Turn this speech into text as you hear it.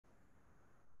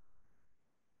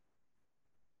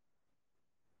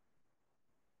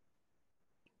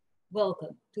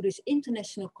Welcome to this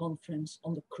international conference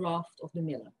on the craft of the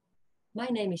miller. My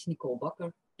name is Nicole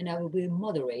Bakker and I will be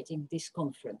moderating this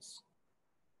conference.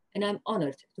 And I'm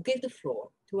honored to give the floor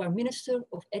to our Minister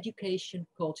of Education,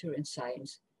 Culture and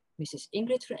Science, Mrs.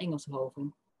 Ingrid van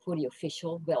Engelshoven, for the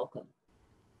official welcome.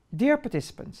 Dear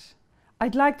participants,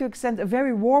 I'd like to extend a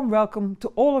very warm welcome to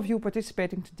all of you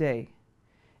participating today.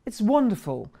 It's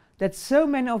wonderful that so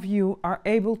many of you are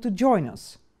able to join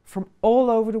us from all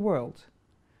over the world.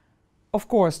 Of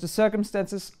course, the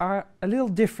circumstances are a little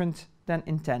different than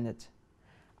intended.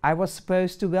 I was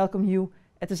supposed to welcome you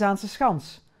at the Zaanse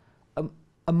Schans,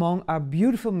 among our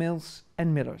beautiful mills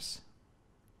and millers.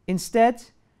 Instead,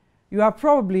 you are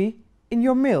probably in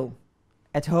your mill,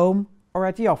 at home or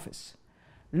at the office,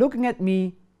 looking at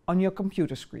me on your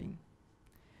computer screen.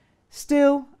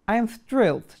 Still, I am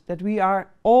thrilled that we are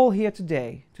all here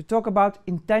today to talk about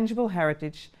intangible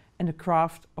heritage and the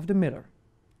craft of the miller.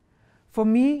 For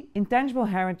me, intangible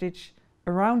heritage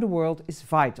around the world is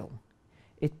vital.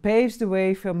 It paves the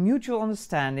way for mutual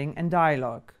understanding and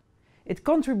dialogue. It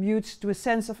contributes to a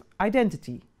sense of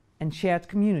identity and shared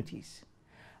communities.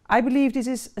 I believe this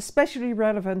is especially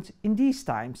relevant in these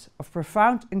times of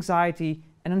profound anxiety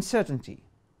and uncertainty.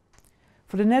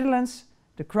 For the Netherlands,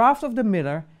 the craft of the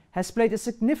miller has played a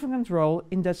significant role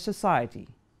in Dutch society.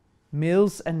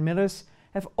 Mills and millers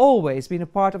have always been a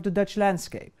part of the Dutch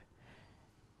landscape,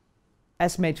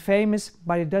 as made famous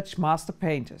by the Dutch master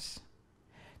painters.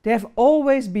 They have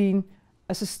always been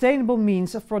a sustainable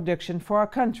means of production for our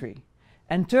country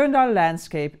and turned our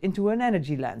landscape into an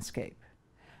energy landscape.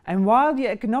 And while the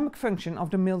economic function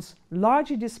of the mills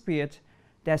largely disappeared,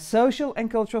 their social and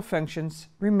cultural functions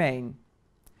remain.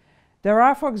 There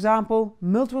are, for example,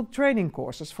 multiple training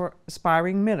courses for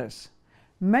aspiring millers.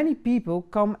 Many people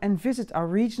come and visit our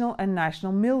regional and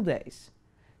national mill days.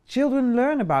 Children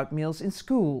learn about mills in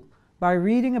school by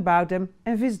reading about them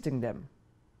and visiting them.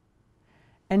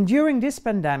 And during this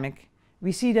pandemic,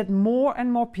 we see that more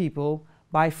and more people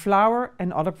buy flour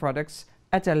and other products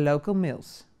at their local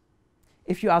mills.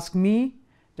 If you ask me,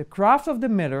 the craft of the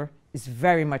miller is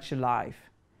very much alive.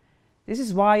 This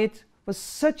is why it was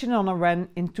such an honor when,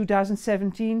 in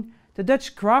 2017, the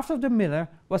Dutch craft of the miller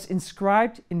was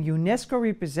inscribed in the UNESCO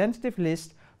representative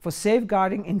list for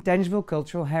safeguarding intangible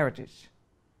cultural heritage.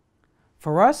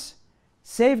 For us,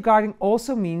 safeguarding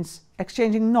also means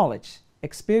exchanging knowledge,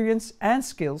 experience and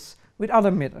skills with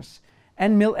other millers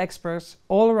and mill experts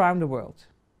all around the world.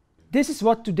 This is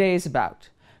what today is about.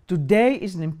 Today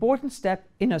is an important step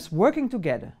in us working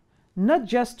together, not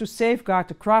just to safeguard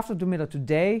the craft of the miller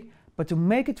today, but to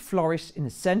make it flourish in the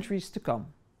centuries to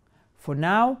come. For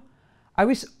now, I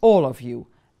wish all of you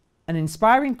an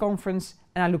inspiring conference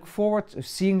and I look forward to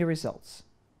seeing the results.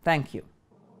 Thank you.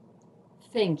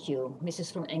 Thank you,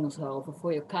 Mrs. van Engelshoven,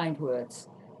 for your kind words.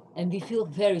 And we feel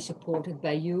very supported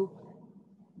by you,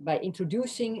 by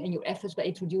introducing and your efforts by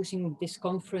introducing this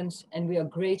conference. And we are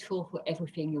grateful for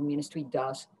everything your ministry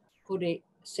does for the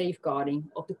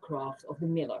safeguarding of the craft of the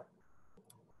miller.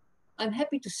 I'm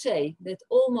happy to say that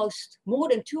almost more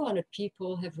than 200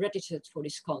 people have registered for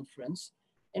this conference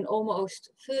and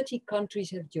almost 30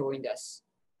 countries have joined us.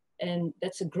 And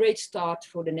that's a great start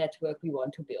for the network we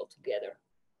want to build together.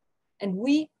 And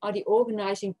we are the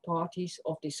organizing parties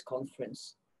of this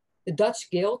conference. The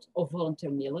Dutch Guild of Volunteer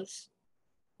Millers,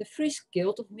 the Friese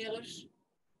Guild of Millers,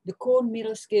 the Corn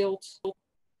Millers Guild,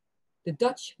 the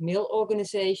Dutch Mill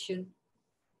Organization,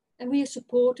 and we are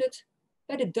supported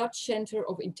by the Dutch Center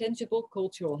of Intangible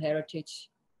Cultural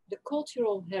Heritage, the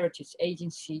Cultural Heritage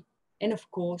Agency, and of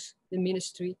course, the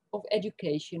Ministry of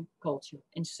Education, Culture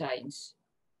and Science.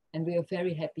 And we are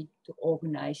very happy to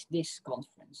organize this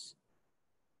conference.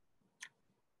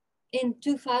 In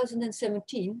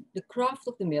 2017, the craft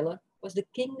of the miller was the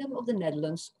Kingdom of the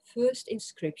Netherlands' first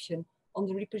inscription on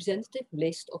the representative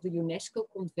list of the UNESCO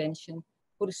Convention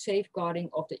for the Safeguarding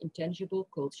of the Intangible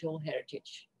Cultural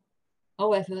Heritage.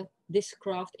 However, this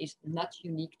craft is not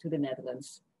unique to the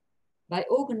Netherlands. By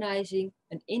organizing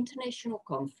an international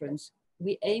conference,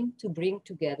 we aim to bring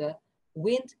together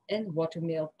wind and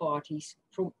watermill parties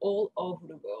from all over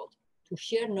the world to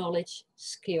share knowledge,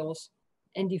 skills,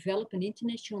 and develop an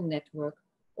international network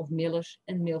of millers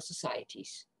and mill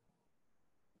societies.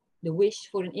 The wish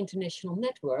for an international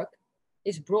network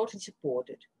is broadly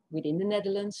supported within the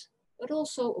Netherlands, but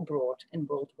also abroad and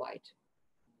worldwide.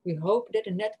 We hope that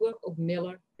a network of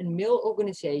miller and mill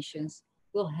organizations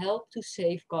will help to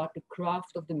safeguard the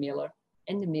craft of the miller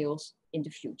and the mills in the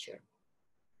future.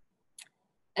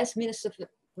 As Minister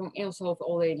van Engelshoven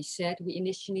already said, we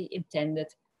initially intended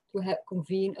to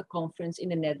convene a conference in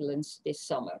the Netherlands this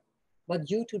summer. But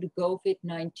due to the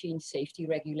COVID-19 safety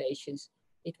regulations,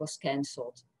 it was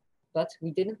cancelled. But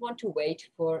we didn't want to wait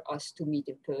for us to meet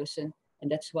in person,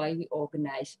 and that's why we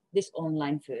organize this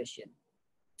online version.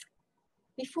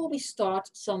 Before we start,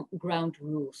 some ground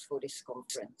rules for this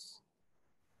conference.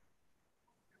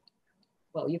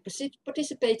 Well, you're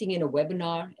participating in a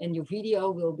webinar and your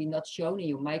video will be not shown and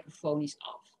your microphone is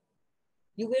off.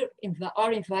 You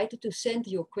are invited to send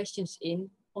your questions in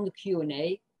on the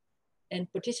Q&A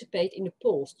and participate in the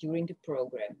polls during the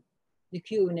program. The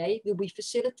Q&A will be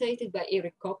facilitated by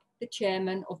Erik Kop, the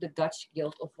chairman of the Dutch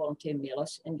Guild of Volunteer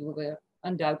Millers, and you will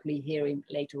undoubtedly hear him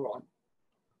later on.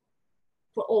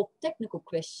 For all technical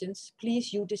questions,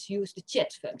 please use the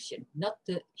chat function, not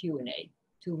the Q&A,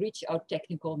 to reach our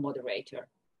technical moderator.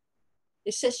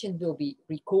 This session will be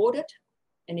recorded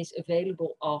and is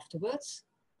available afterwards.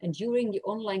 And during the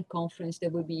online conference, there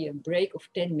will be a break of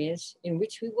 10 minutes in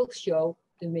which we will show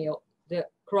the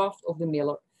Craft of the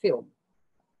Miller film.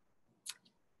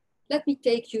 Let me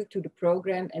take you to the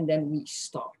program and then we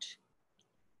start.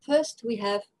 First, we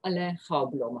have Alain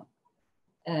Gouwblomme.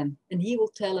 And he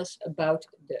will tell us about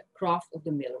the Craft of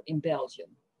the Miller in Belgium.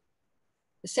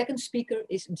 The second speaker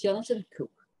is Jonathan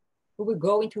Cook, who will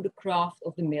go into the craft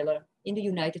of the miller in the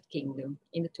United Kingdom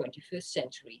in the 21st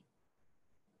century.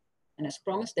 And as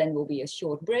promised, then will be a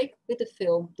short break with the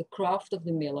film The Craft of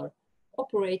the Miller,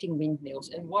 Operating Windmills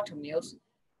and Watermills,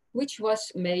 which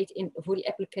was made for the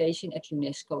application at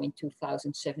UNESCO in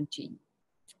 2017.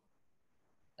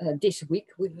 This week,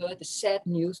 we heard the sad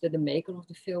news that the maker of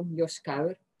the film, Jos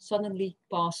Kuijer, suddenly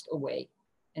passed away.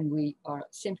 And we are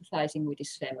sympathizing with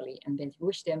his family and then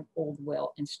wish them all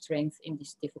well and strength in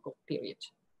this difficult period.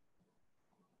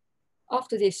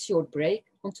 After this short break,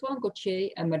 Antoine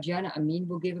Gauthier and Marjana Amin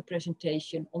will give a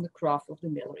presentation on the craft of the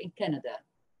miller in Canada.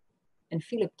 And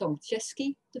Philip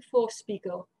Tomaszewski, the fourth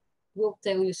speaker, will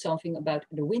tell you something about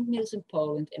the windmills in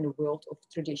Poland and the world of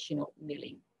traditional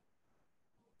milling.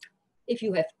 If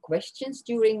you have questions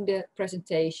during the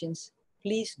presentations,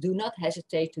 please do not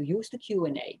hesitate to use the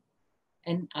Q&A.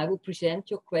 And I will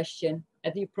present your question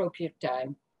at the appropriate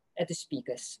time at the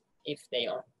speakers, if they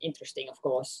are interesting, of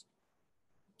course.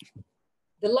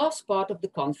 The last part of the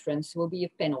conference will be a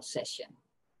panel session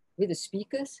with the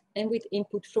speakers and with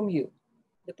input from you,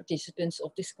 the participants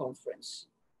of this conference.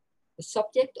 The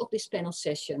subject of this panel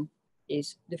session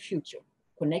is the future,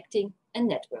 connecting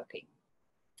and networking.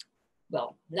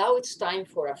 Well, now it's time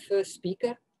for our first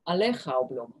speaker, Alain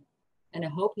Gouwblomme. And I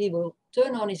hope he will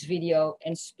turn on his video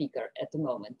and speaker at the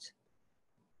moment.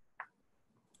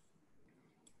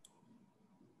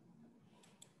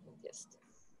 Just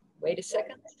wait a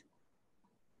second.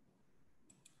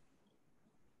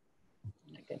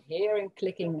 I can hear him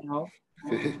clicking now.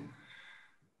 Okay.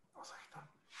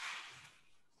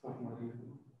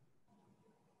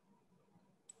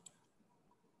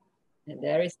 And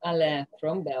there is Alain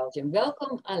from Belgium.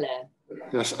 Welcome, Alain.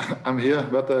 Yes, I'm here,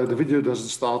 but the video doesn't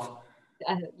start.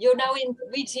 You're now in,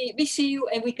 we see you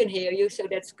and we can hear you, so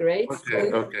that's great. Okay,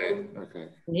 so, okay.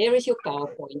 And here is your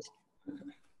PowerPoint.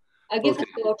 I'll give the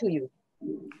floor to you.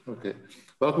 Okay.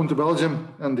 Welcome to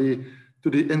Belgium and to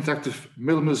the Interactive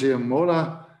Mill Museum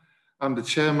Mola. I'm the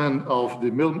chairman of the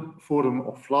Mill Forum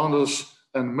of Flanders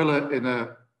and miller in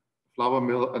a flour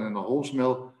mill and in a Hols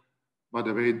mill. By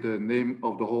the way, the name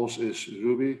of the Hols is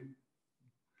Ruby.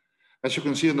 As you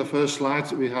can see in the first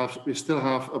slide, we still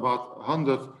have about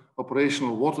 100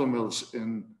 operational water mills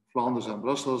in Flanders and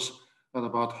Brussels, and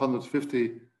about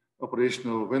 150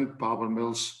 operational wind power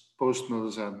mills, post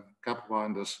mills, and cap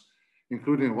winders,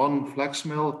 including one flax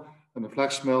mill. And the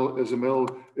flax mill is a mill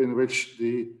in which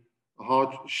the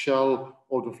hard shell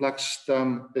or the flax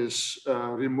stem is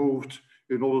removed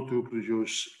in order to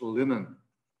produce linen.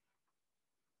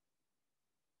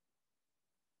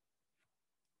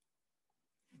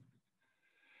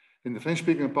 In the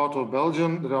French-speaking part of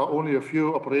Belgium, there are only a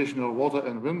few operational water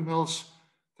and windmills.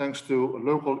 Thanks to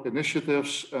local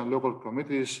initiatives and local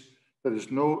committees, there is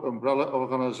no umbrella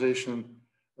organization.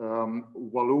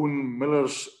 Walloon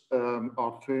millers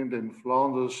are trained in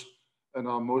Flanders and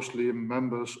are mostly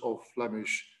members of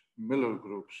Flemish miller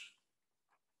groups.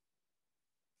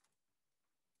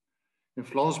 In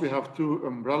Flanders, we have two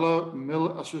umbrella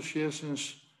mill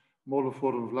associations,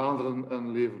 Molenforum Vlaanderen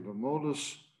and Levende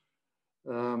Molens.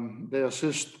 They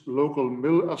assist local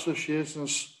mill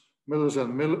associations, millers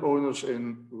and mill owners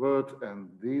in word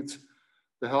and deed.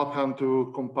 They help them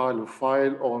to compile a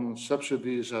file on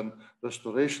subsidies and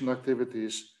restoration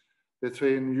activities. They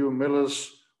train new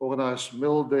millers, organize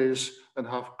mill days, and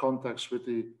have contacts with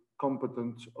the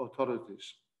competent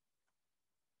authorities.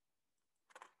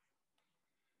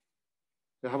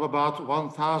 They have about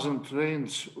 1,000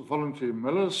 trained voluntary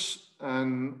millers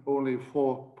and only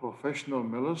 4 professional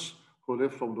millers who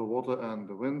live from the water and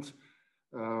the wind.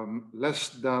 Less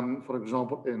than, for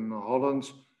example, in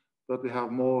Holland, but we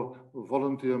have more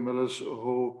volunteer millers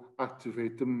who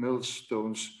activate the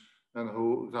millstones and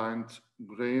who grind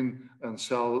grain and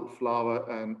sell flour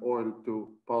and oil to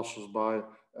passers-by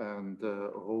and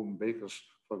home bakers,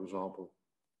 for example.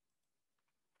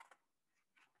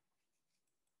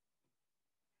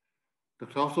 The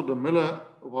craft of the miller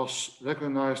was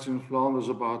recognized in Flanders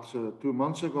about 2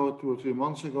 or 3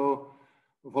 months ago.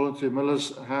 Volunteer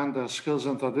millers hand their skills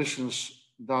and traditions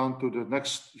down to the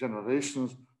next generation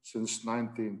since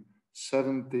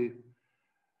 1970.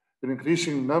 An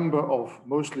increasing number of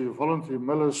mostly voluntary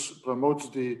millers promotes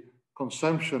the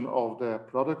consumption of their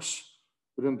products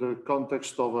within the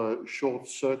context of a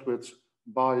short-circuit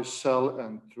buy, sell,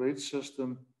 and trade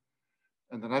system.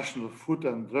 And the National Food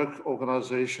and Drug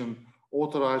Organization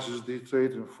authorizes the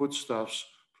trade in foodstuffs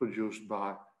produced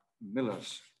by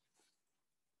millers.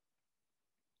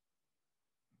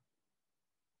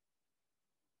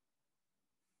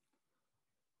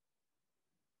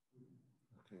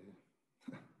 Okay.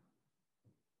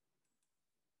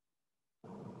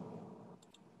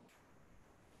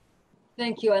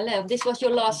 Thank you, Alain. This was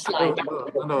your last slide.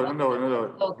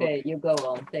 No. Okay, you go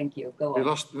on. Thank you. Go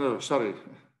on. No, sorry.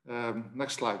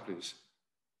 Next slide, please.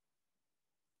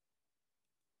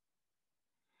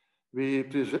 We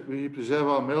preserve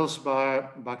our mills by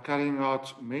carrying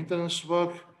out maintenance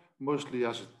work, mostly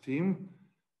as a team,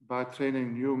 by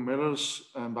training new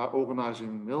millers and by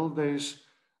organizing mill days,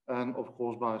 and of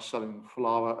course by selling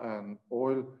flour and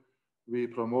oil. We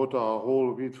promote our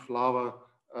whole wheat flour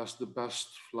as the best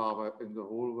flour in the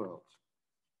whole world.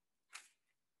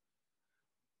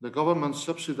 The government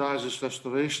subsidizes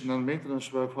restoration and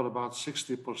maintenance work for about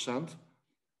 60%.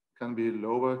 Can be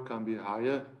lower, can be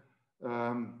higher.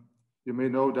 You may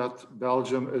know that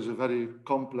Belgium is a very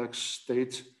complex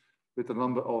state with a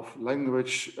number of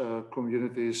language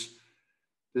communities.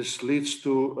 This leads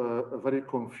to a very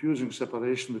confusing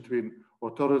separation between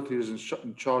authorities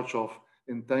in charge of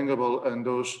intangible and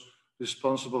those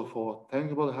responsible for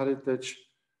tangible heritage.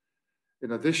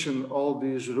 In addition, all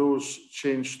these rules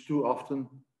change too often,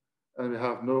 and we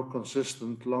have no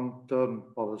consistent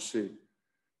long-term policy.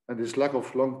 And this lack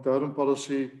of long-term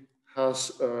policy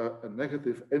has a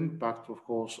negative impact, of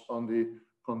course, on the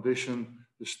condition,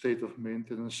 the state of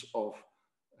maintenance of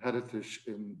heritage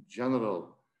in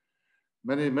general.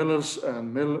 Many millers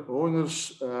and mill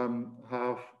owners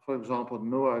have, for example,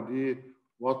 no idea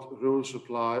what rules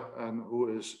apply and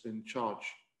who is in charge.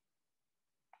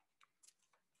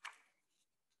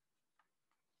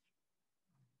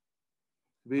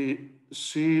 We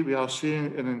are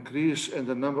seeing an increase in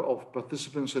the number of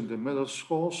participants in the miller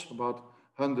schools, about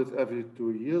 100 every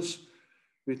 2 years.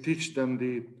 We teach them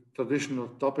the traditional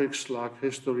topics like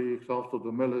history, craft of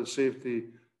the miller,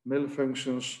 safety, mill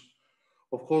functions.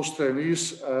 Of course,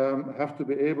 trainees have to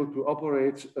be able to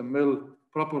operate a mill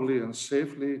properly and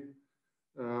safely,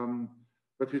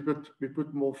 but we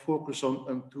put more focus on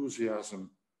enthusiasm.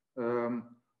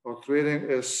 Our training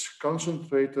is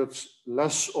concentrated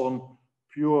less on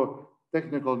pure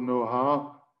technical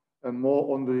know-how and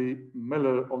more on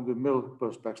the mill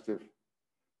perspective.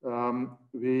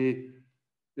 We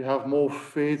have more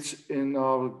faith in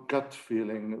our gut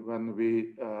feeling when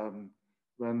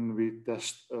we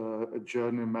test a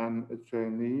journeyman, a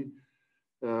trainee.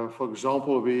 For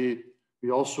example, we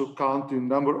also count the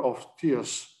number of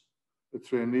tears a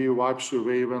trainee wipes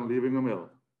away when leaving a mill.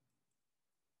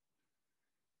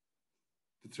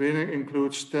 The training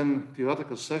includes 10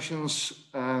 theoretical sessions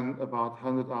and about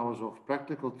 100 hours of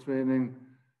practical training.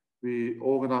 We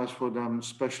organize for them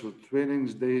special training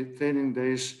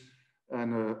days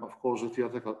and of course a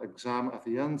theoretical exam at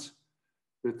the end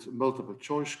with multiple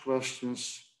choice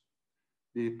questions.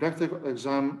 The practical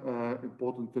exam,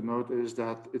 important to note, is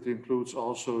that it includes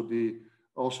also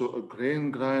a grain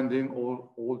grinding or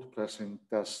old pressing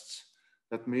tests.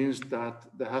 That means that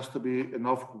there has to be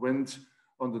enough wind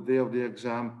on the day of the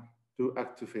exam to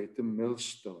activate the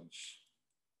millstones.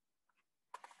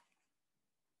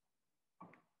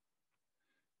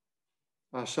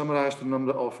 I summarized a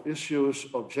number of issues,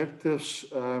 objectives.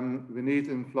 We need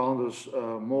in Flanders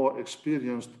more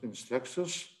experienced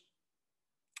instructors.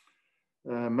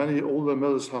 Many older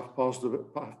millers have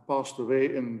passed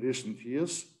away in recent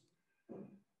years.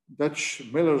 Dutch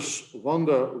millers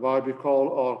wonder why we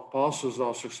call our passers,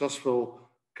 our successful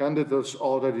candidates,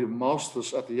 already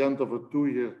masters at the end of a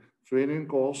 2-year training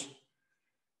course.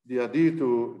 The idea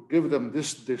to give them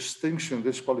this distinction,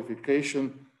 this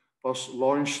qualification, was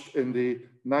launched in the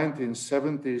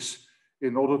 1970s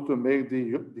in order to make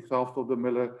the craft of the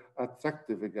miller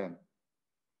attractive again.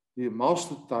 The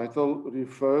master title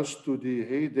refers to the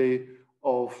heyday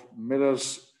of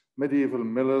millers, medieval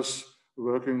millers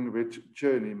working with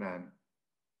journeymen.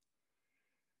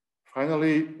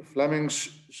 Finally, Flemings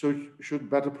should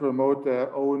better promote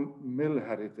their own mill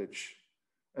heritage,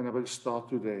 and I will start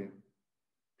today.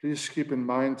 Please keep in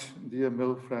mind, dear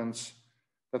mill friends,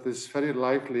 that it's very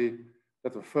likely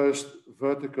that the first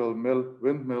vertical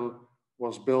windmill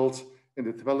was built in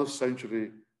the 12th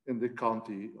century in the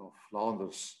county of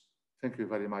Flanders. Thank you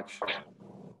very much.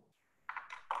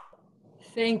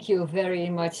 Thank you very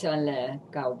much, Alain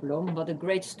Kouwblom. What a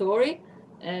great story.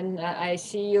 And I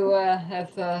see you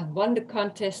have won the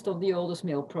contest of the oldest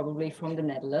mill, probably from the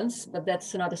Netherlands, but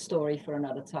that's another story for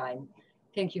another time.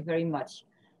 Thank you very much.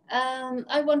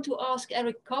 I want to ask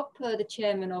Eric Kopp, the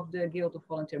chairman of the Guild of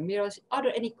Volunteer Millers, are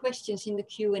there any questions in the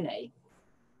Q&A?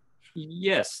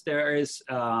 Yes, there is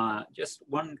just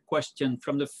one question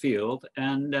from the field,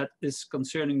 and that is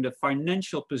concerning the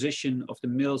financial position of the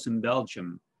mills in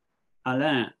Belgium.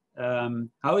 Alain,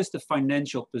 how is the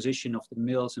financial position of the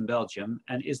mills in Belgium,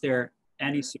 and is there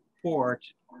any support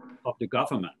of the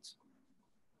government?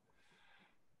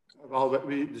 Well,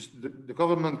 the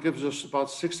government gives us about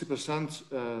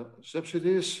 60%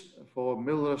 subsidies for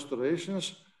mill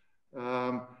restorations,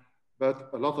 but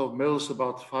a lot of mills,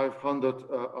 about 500,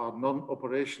 are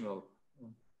non-operational.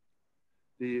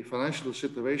 The financial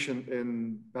situation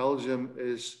in Belgium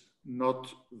is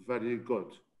not very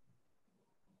good.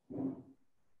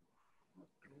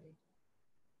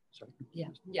 Yeah.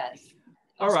 Yes.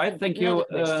 All right, thank you.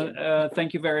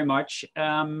 Thank you very much.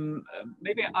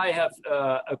 Maybe I have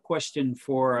a question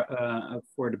for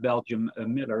the Belgium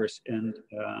millers and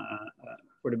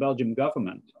for the Belgium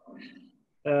government.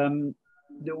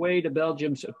 The way the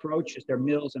Belgians approaches their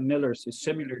mills and millers is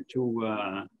similar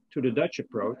to the Dutch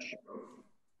approach.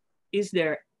 Is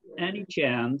there any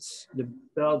chance the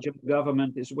Belgian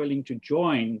government is willing to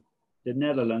join the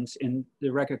Netherlands in the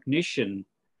recognition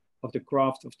of the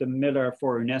craft of the miller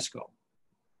for UNESCO?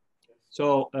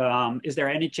 So is there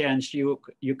any chance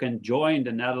you can join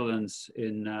the Netherlands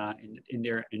in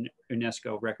their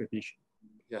UNESCO recognition?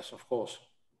 Yes, of course.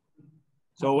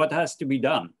 So what has to be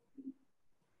done?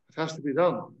 It has to be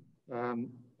done.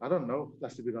 I don't know. It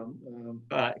has to be done.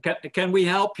 Can we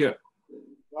help you?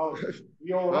 Well,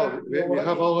 we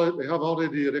have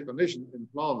already recognition in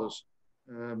Flanders.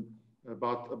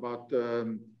 About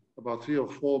 3 or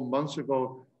 4 months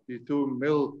ago, the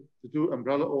two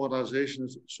umbrella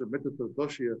organizations submitted a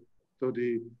dossier to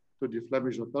the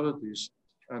Flemish authorities,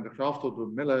 and the craft of the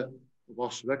miller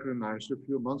was recognized a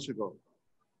few months ago.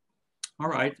 All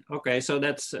right. Okay. So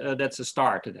that's a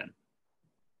start then.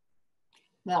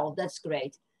 Well, that's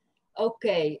great.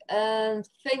 Okay.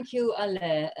 Thank you,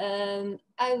 Alain.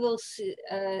 I will see.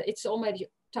 It's already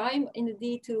time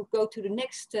indeed to go to the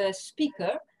next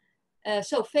speaker.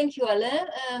 So thank you, Alain.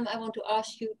 I want to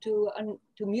ask you to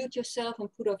mute yourself and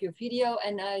put off your video.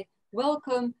 And I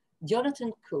welcome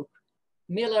Jonathan Cook,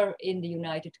 miller in the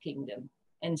United Kingdom,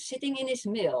 and sitting in his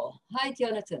mill. Hi,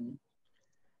 Jonathan.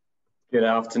 Good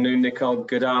afternoon, Nicole.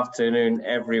 Good afternoon,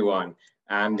 everyone.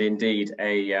 And indeed,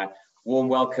 a warm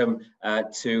welcome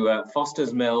to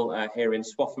Foster's Mill here in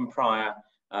Swaffham Prior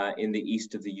in the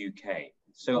east of the UK.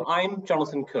 So I'm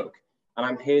Jonathan Cook, and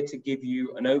I'm here to give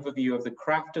you an overview of the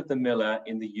craft of the miller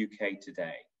in the UK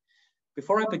today.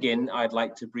 Before I begin, I'd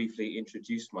like to briefly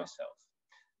introduce myself.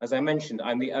 As I mentioned,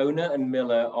 I'm the owner and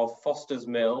miller of Foster's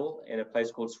Mill in a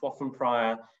place called Swaffham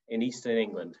Prior in eastern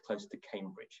England, close to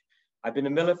Cambridge. I've been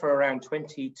a miller for around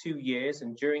 22 years,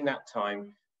 and during that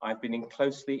time, I've been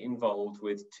closely involved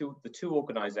with the two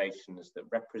organisations that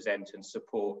represent and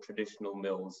support traditional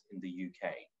mills in the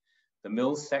UK. The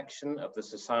Mills section of the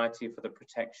Society for the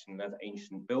Protection of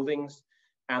Ancient Buildings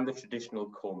and the Traditional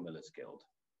Corn Millers Guild.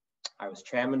 I was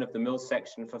chairman of the Mills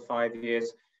section for 5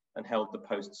 years and held the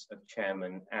posts of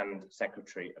chairman and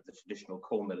secretary of the Traditional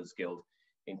Corn Millers Guild,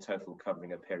 in total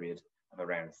covering a period of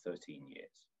around 13 years.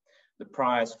 The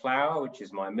Prior's Flour, which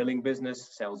is my milling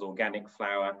business, sells organic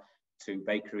flour to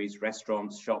bakeries,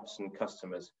 restaurants, shops and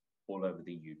customers all over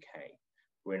the UK.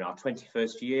 We're in our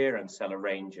 21st year and sell a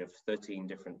range of 13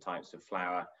 different types of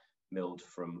flour milled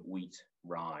from wheat,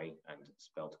 rye and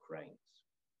spelt grains.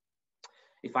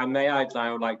 If I may, I'd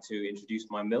now like to introduce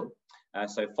my mill.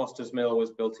 So Foster's Mill was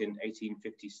built in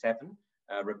 1857,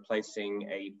 replacing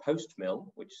a post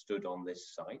mill which stood on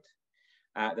this site.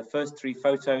 The first 3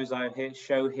 photos I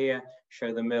show here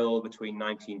show the mill between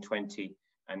 1920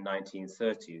 and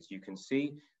 1930. As you can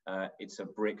see, It's a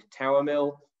brick tower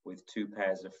mill with 2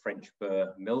 pairs of French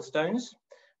burr millstones.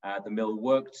 The mill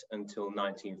worked until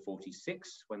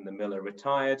 1946 when the miller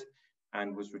retired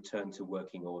and was returned to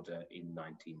working order in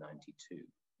 1992.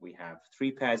 We have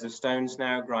 3 pairs of stones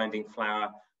now grinding flour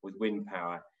with wind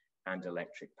power and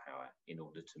electric power in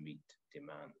order to meet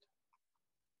demand.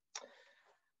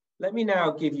 Let me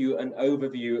now give you an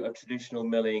overview of traditional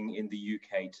milling in the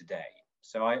UK today.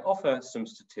 So I offer some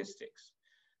statistics.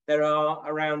 There are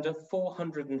around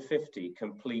 450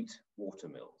 complete water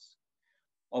mills.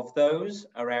 Of those,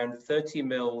 around 30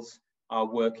 mills are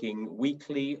working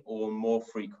weekly or more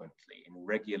frequently in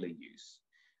regular use.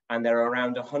 And there are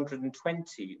around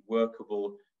 120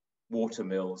 workable water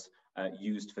mills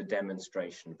used for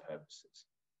demonstration purposes.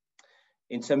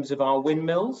 In terms of our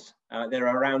windmills, there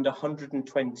are around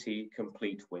 120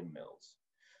 complete windmills.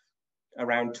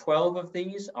 Around 12 of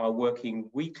these are working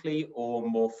weekly or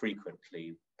more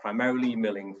frequently, primarily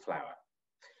milling flour.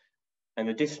 An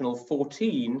additional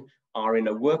 14 are in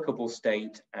a workable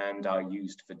state and are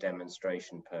used for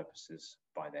demonstration purposes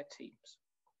by their teams.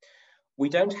 We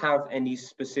don't have any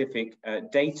specific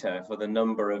data for the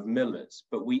number of millers,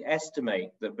 but we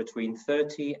estimate that between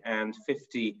 30 and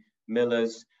 50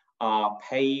 millers are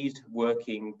paid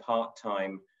working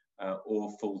part-time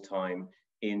or full-time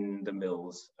in the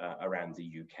mills around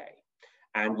the UK.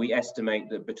 And we estimate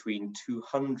that between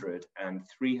 200 and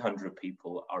 300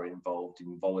 people are involved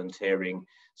in volunteering,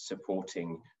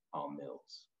 supporting our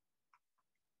mills.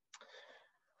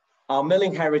 Our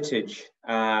milling heritage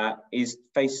is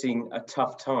facing a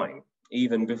tough time,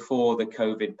 even before the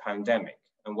COVID pandemic.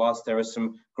 And whilst there are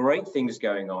some great things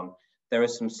going on, there are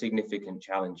some significant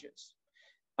challenges.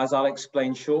 As I'll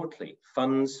explain shortly,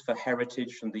 funds for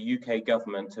heritage from the UK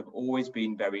government have always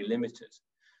been very limited.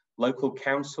 Local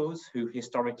councils, who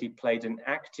historically played an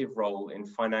active role in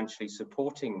financially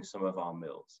supporting some of our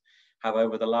mills, have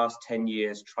over the last 10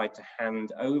 years tried to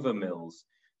hand over mills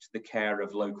to the care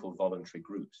of local voluntary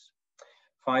groups.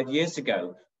 5 years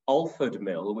ago, Alford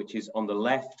Mill, which is on the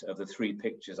left of the 3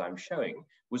 pictures I'm showing,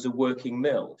 was a working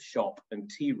mill, shop and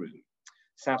tea room.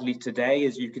 Sadly today,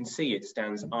 as you can see, it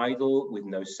stands idle with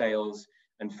no sales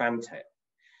and fantail.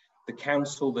 The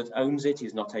council that owns it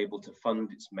is not able to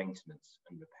fund its maintenance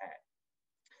and repair.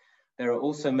 There are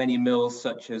also many mills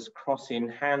such as Cross in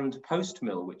Hand Post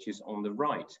Mill, which is on the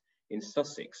right in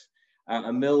Sussex,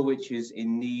 a mill which is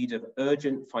in need of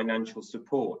urgent financial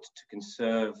support to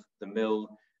conserve the mill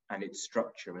and its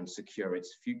structure and secure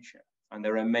its future. And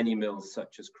there are many mills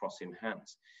such as Cross in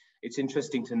Hands. It's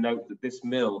interesting to note that this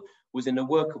mill was in a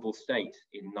workable state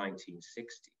in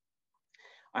 1960.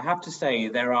 I have to say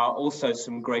there are also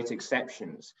some great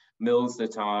exceptions, mills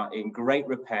that are in great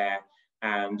repair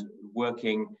and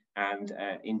working and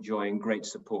enjoying great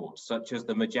support, such as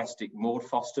the majestic Maud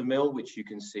Foster Mill, which you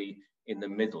can see in the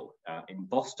middle in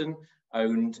Boston,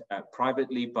 owned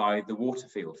privately by the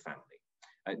Waterfield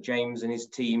family. James and his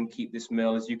team keep this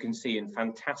mill, as you can see, in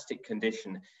fantastic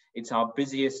condition. It's our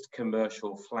busiest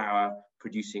commercial flour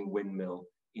producing windmill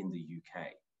in the UK,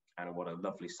 and what a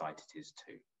lovely site it is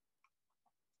too.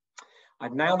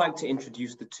 I'd now like to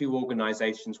introduce the 2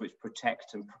 organisations which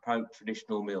protect and promote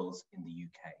traditional mills in the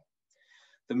UK.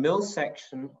 The Mills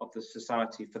section of the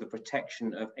Society for the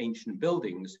Protection of Ancient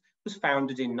Buildings was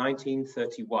founded in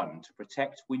 1931 to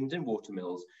protect wind and water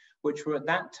mills, which were at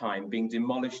that time being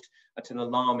demolished at an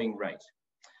alarming rate.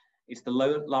 It's the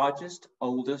largest,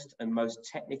 oldest, and most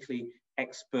technically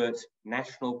expert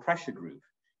national pressure group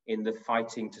in the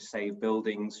fighting to save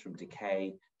buildings from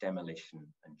decay, demolition,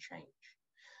 and change.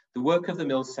 The work of the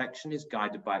Mills section is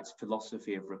guided by its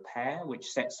philosophy of repair,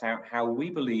 which sets out how we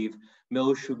believe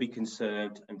mills should be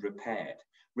conserved and repaired,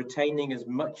 retaining as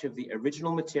much of the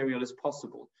original material as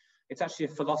possible. It's actually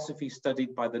a philosophy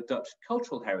studied by the Dutch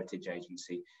Cultural Heritage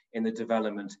Agency in the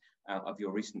development of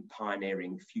your recent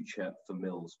pioneering Future for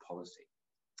Mills policy.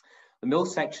 The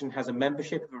Mills section has a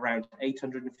membership of around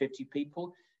 850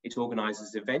 people. It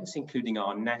organises events, including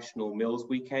our National Mills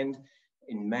Weekend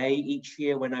in May each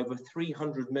year, when over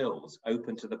 300 mills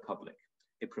open to the public.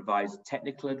 It provides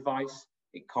technical advice,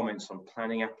 it comments on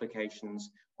planning applications,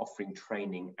 offering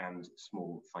training and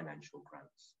small financial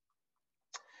grants.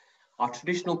 Our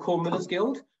Traditional Core Millers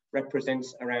Guild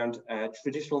represents around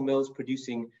traditional mills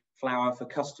producing flour for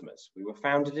customers. We were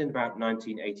founded in about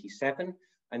 1987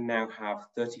 and now have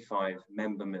 35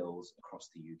 member mills across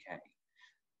the UK.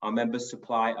 Our members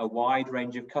supply a wide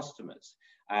range of customers,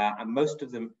 and most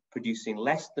of them producing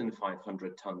less than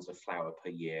 500 tonnes of flour per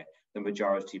year, the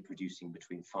majority producing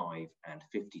between 5 and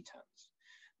 50 tonnes.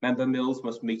 Member mills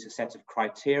must meet a set of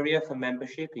criteria for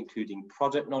membership, including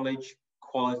product knowledge,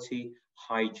 quality,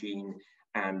 hygiene,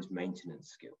 and maintenance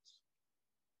skills.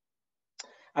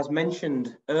 As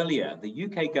mentioned earlier, the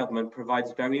UK government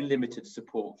provides very limited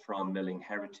support for our milling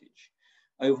heritage.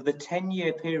 Over the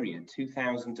 10-year period,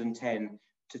 2010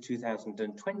 to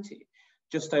 2020,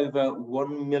 just over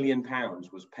 £1 million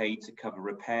was paid to cover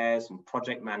repairs and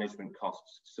project management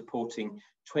costs, supporting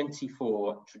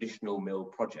 24 traditional mill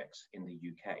projects in the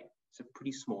UK. It's a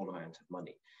pretty small amount of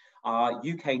money. Our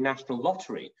UK National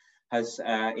Lottery has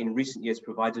in recent years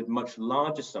provided much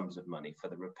larger sums of money for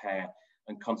the repair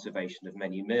and conservation of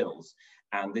many mills.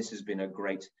 And this has been a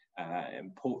great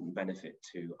important benefit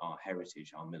to our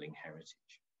heritage, our milling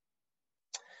heritage.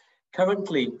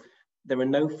 Currently, there are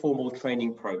no formal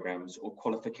training programs or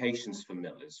qualifications for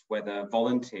millers, whether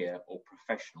volunteer or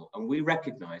professional, and we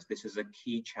recognise this as a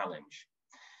key challenge.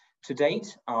 To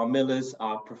date, our millers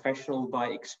are professional by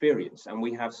experience, and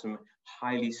we have some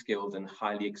highly skilled and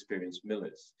highly experienced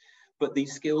millers. But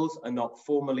these skills are not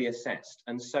formally assessed,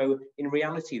 and so in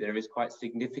reality there is quite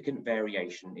significant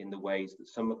variation in the ways that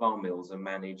some of our mills are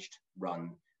managed,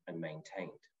 run and maintained.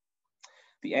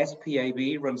 The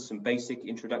SPAB runs some basic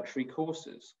introductory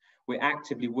courses. We're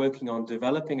actively working on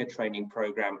developing a training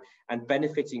programme and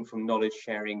benefiting from knowledge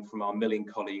sharing from our milling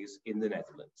colleagues in the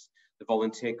Netherlands. The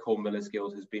Volunteer Corps Millers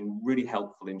Guild has been really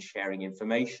helpful in sharing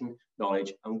information,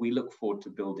 knowledge, and we look forward to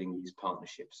building these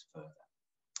partnerships further.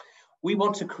 We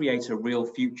want to create a real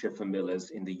future for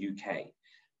millers in the UK,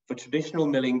 for traditional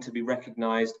milling to be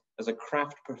recognised as a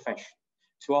craft profession,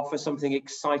 to offer something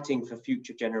exciting for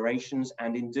future generations,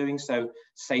 and in doing so,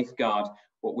 safeguard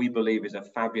what we believe is a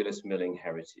fabulous milling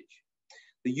heritage.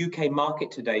 The UK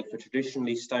market today for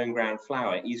traditionally stone ground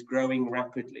flour is growing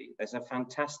rapidly. There's a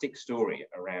fantastic story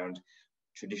around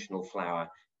traditional flour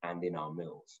and in our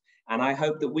mills. And I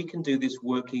hope that we can do this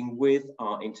working with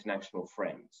our international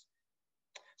friends.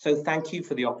 So thank you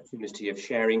for the opportunity of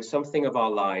sharing something of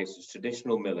our lives as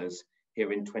traditional millers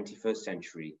here in 21st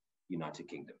century United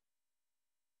Kingdom.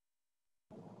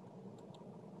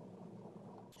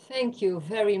 Thank you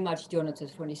very much, Jonathan,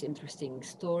 for this interesting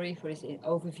story, for this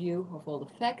overview of all the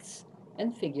facts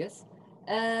and figures.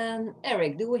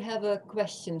 Eric, do we have a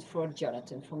question for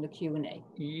Jonathan from the Q&A?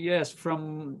 Yes,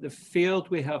 from the field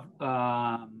we have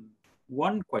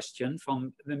one question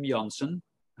from Wim Janssen,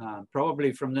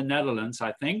 probably from the Netherlands,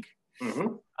 I think.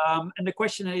 Mm-hmm. And the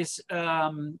question is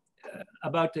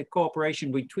about the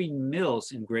cooperation between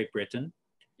mills in Great Britain.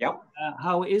 Yeah.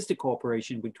 How is the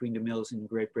cooperation between the mills in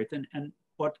Great Britain, and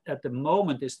what at the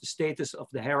moment is the status of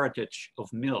the heritage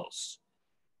of mills?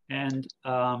 And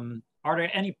are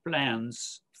there any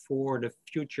plans for the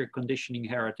future conditioning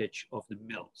heritage of the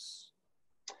mills?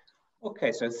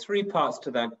 Okay, so three parts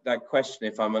to that question,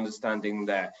 if I'm understanding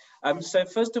there. So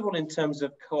first of all, in terms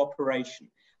of cooperation,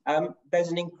 there's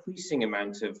an increasing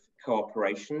amount of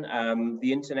cooperation.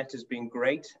 The internet has been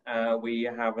great. We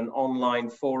have an online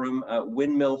forum,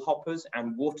 Windmill Hoppers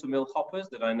and Watermill Hoppers,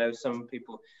 that I know some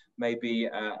people may be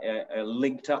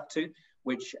linked up to,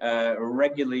 which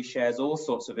regularly shares all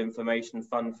sorts of information,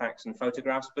 fun facts and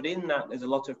photographs. But in that, there's a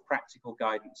lot of practical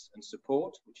guidance and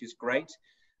support, which is great.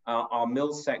 Our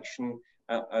mills section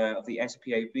of the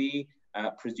SPAB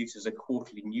produces a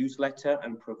quarterly newsletter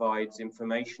and provides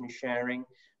information sharing.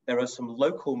 There are some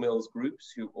local mills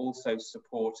groups who also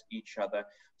support each other.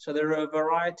 So there are a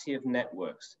variety of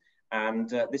networks. And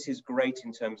this is great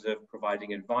in terms of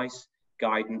providing advice,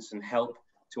 guidance and help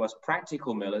to us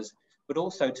practical millers, but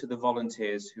also to the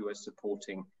volunteers who are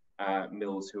supporting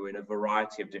mills who are in a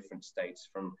variety of different states,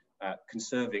 from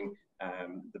conserving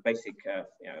the basic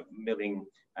milling,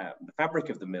 the fabric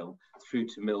of the mill, through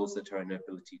to mills that are in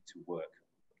ability to work.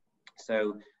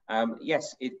 So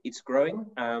yes, it's growing,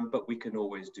 but we can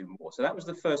always do more. So that was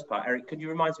the first part. Eric, could you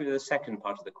remind me of the second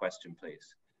part of the question,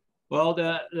 please? Well,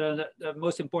 the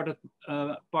most important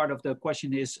part of the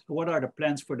question is, what are the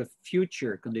plans for the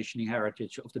future conditioning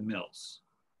heritage of the mills?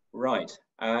 Right.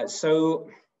 So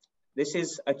this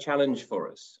is a challenge for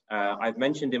us. I've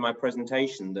mentioned in my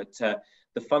presentation that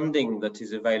the funding that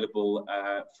is available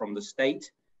from the state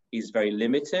is very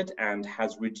limited and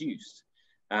has reduced.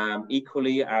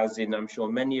 Equally, as in, I'm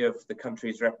sure, many of the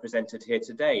countries represented here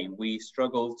today, we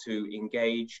struggle to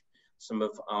engage some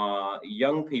of our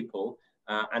young people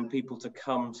and people to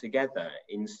come together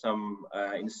in some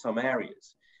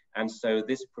areas. And so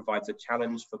this provides a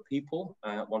challenge for people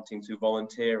wanting to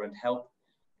volunteer and help,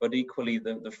 but equally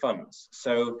the funds.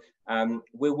 So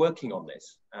we're working on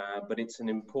this, but it's an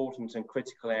important and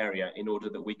critical area in order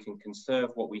that we can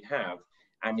conserve what we have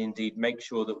and indeed make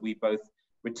sure that we both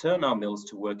return our mills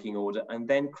to working order, and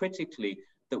then critically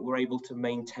that we're able to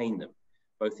maintain them,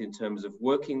 both in terms of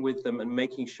working with them and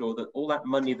making sure that all that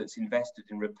money that's invested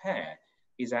in repair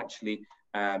is actually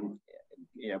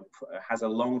has a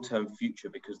long-term future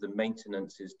because the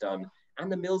maintenance is done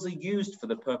and the mills are used for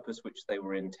the purpose which they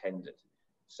were intended.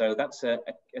 So that's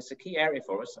it's a key area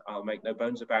for us. I'll make no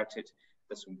bones about it.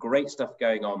 There's some great stuff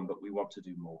going on, but we want to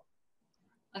do more.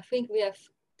 I think we have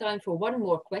time for one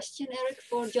more question, Eric,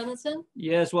 for Jonathan.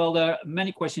 Yes, well,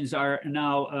 many questions are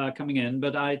now coming in,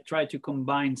 but I try to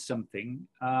combine something.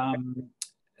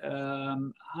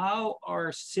 How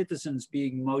are citizens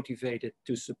being motivated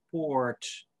to support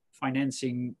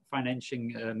financing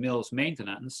mills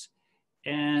maintenance?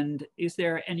 And is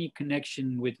there any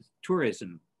connection with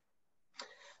tourism?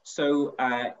 So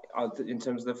in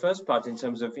terms of the first part, in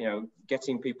terms of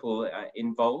getting people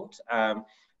involved,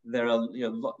 there are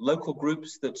local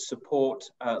groups that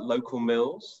support local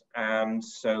mills, and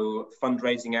so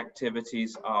fundraising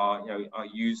activities are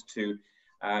used to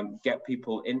get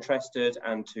people interested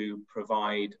and to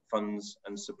provide funds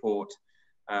and support.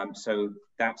 So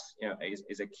that's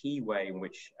is a key way in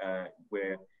which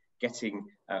we're getting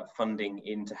funding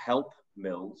in to help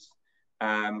mills.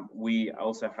 We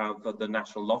also have the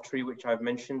National Lottery, which I've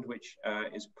mentioned, which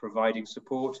is providing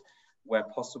support where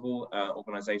possible.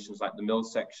 Organisations like the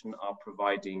Mills Section are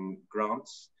providing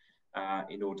grants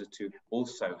in order to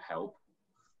also help.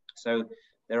 So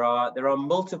there are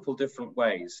multiple different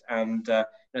ways, and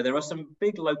there are some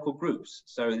big local groups.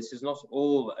 So this is not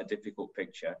all a difficult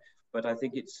picture, but I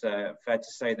think it's fair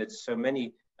to say that so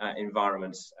many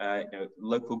environments,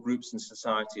 local groups and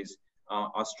societies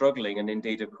are struggling, and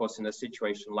indeed, of course, in a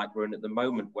situation like we're in at the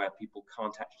moment where people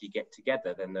can't actually get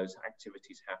together, then those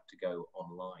activities have to go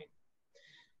online.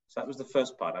 So that was the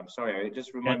first part. I'm sorry, I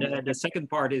just reminded me. The second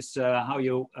part is how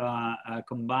you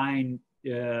combine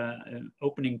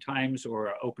opening times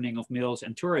or opening of mills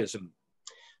and tourism.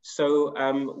 So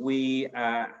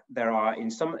there are in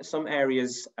some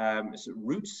areas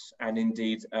routes, and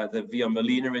indeed the Via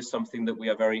Molina is something that we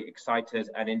are very excited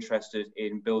and interested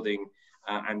in building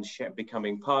and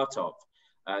becoming part of.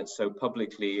 So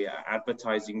publicly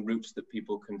advertising routes that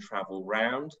people can travel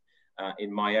round.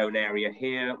 In my own area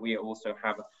here, we also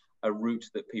have a route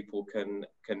that people can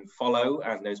follow,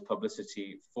 and there's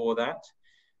publicity for that.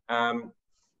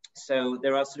 So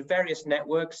there are sort of various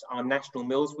networks. Our National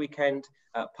Mills Weekend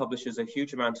publishes a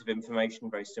huge amount of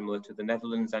information, very similar to the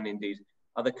Netherlands and indeed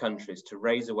other countries, to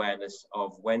raise awareness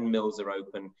of when mills are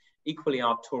open. Equally,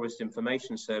 our tourist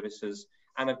information services,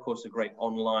 and of course a great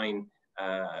online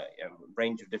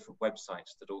range of different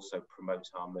websites that also promote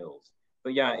our mills.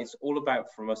 But yeah, it's all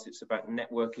about, from us, it's about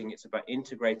networking, it's about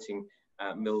integrating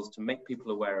mills to make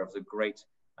people aware of the great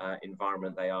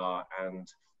environment they are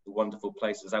and the wonderful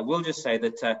places. I will just say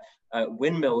that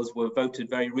windmills were voted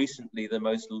very recently the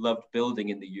most loved building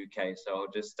in the UK, so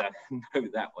I'll just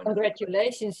note that one.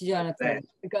 Congratulations, Jonathan.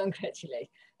 Congratulations.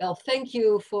 Well, thank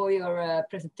you for your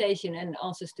presentation and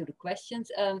answers to the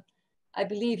questions. I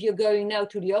believe you're going now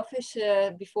to the office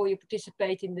before you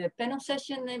participate in the panel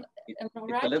session. Am I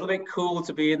right? It's a little bit cool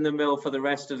to be in the mill for the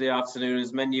rest of the afternoon,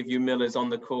 as many of you millers on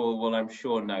the call will, I'm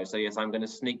sure, know. So yes, I'm going to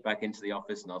sneak back into the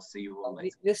office and I'll see you all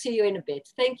later. We'll see you in a bit.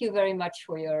 Thank you very much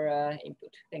for your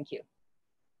input. Thank you.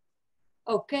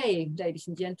 Okay, ladies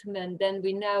and gentlemen, then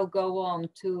we now go on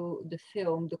to the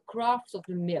film The Craft of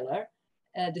the Miller,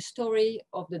 the story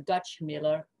of the Dutch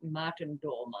miller Maarten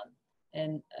Dolman.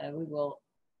 And we will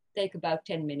take about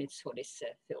 10 minutes for this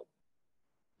film.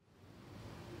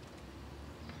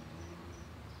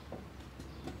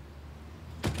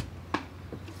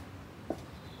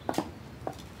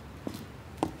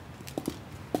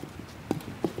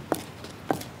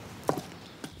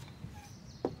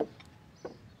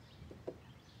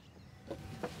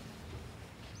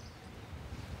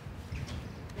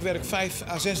 Ik werk 5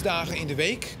 à 6 dagen in de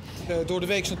week. Door de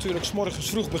week natuurlijk 's morgens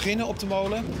vroeg beginnen op de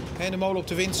molen. De molen op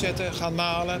de wind zetten, gaan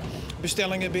malen,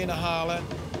 bestellingen binnenhalen.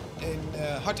 In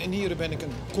hart en nieren ben ik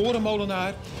een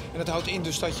korenmolenaar. En dat houdt in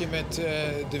dus dat je met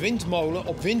de windmolen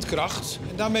op windkracht...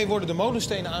 En daarmee worden de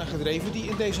molenstenen aangedreven die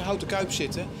in deze houten kuip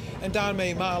zitten. En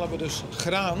daarmee malen we dus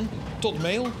graan tot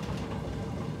meel.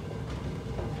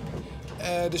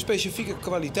 De specifieke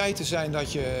kwaliteiten zijn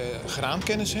dat je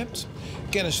graankennis hebt,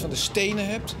 kennis van de stenen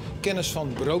hebt, kennis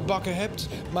van broodbakken hebt.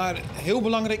 Maar heel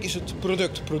belangrijk is het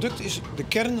product. Het product is de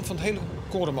kern van het hele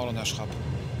korenmolenaarschap.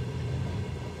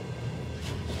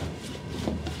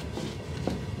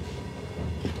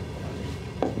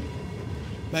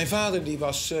 Mijn vader die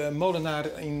was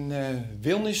molenaar in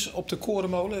Wilnis op de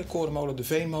korenmolen De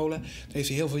Veenmolen. Daar heeft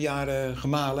hij heel veel jaren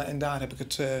gemalen en daar heb ik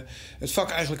het vak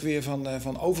eigenlijk weer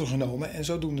van overgenomen. En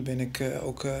zodoende ben ik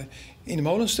ook in de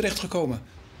molens terechtgekomen.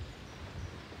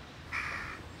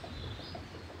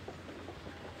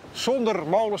 Zonder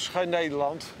molens geen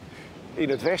Nederland. in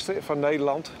het westen van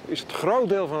Nederland is het groot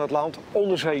deel van het land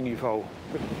onder zeeniveau.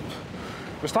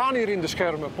 We staan hier in de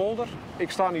Schermerpolder.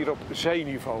 Ik sta hier op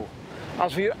zeeniveau.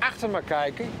 Als we hier achter me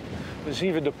kijken, dan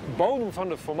zien we de bodem van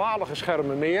het voormalige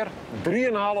Schermermeer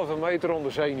 3,5 meter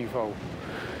onder zeeniveau.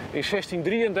 In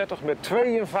 1633 met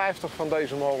 52 van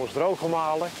deze molens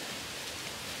drooggemalen.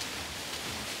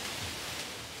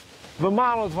 We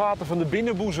malen het water van de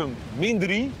binnenboezem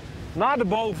 -3 naar de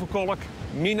bovenkolk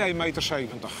 -1,70 meter.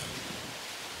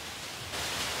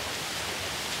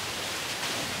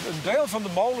 Een deel van de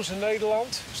molens in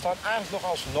Nederland staat eigenlijk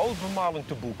nog als noodbemaling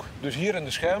te boek. Dus hier in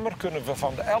de Schermer kunnen we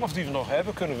van de 11 die we nog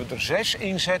hebben, kunnen we er 6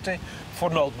 inzetten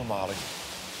voor noodbemaling.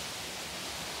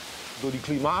 Door die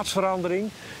klimaatsverandering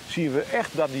zien we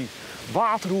echt dat die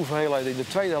waterhoeveelheid in de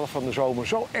tweede helft van de zomer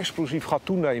zo explosief gaat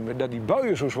toenemen, dat die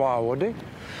buien zo zwaar worden,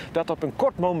 dat op een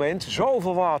kort moment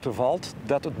zoveel water valt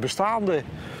dat het bestaande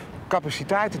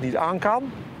capaciteiten niet aan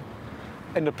kan.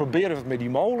 En dan proberen we het met die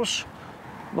molens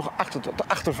nog te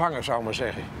achtervangen, zou ik maar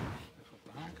zeggen.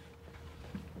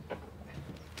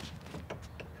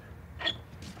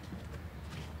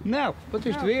 Nou, wat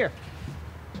is het weer?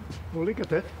 Hoe liep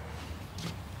het?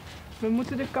 We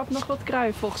moeten de kap nog wat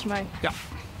kruien volgens mij. Ja.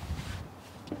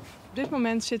 Op dit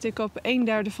moment zit ik op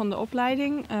 1/3 van de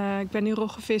opleiding. Ik ben hier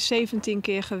ongeveer 17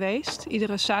 keer geweest.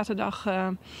 Iedere zaterdag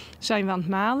zijn we aan het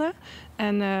malen.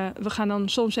 En we gaan dan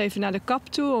soms even naar de kap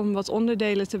toe om wat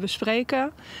onderdelen te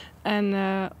bespreken. En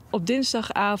op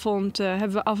dinsdagavond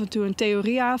hebben we af en toe een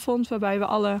theorieavond waarbij we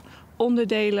alle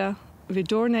onderdelen weer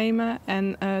doornemen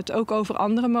en het ook over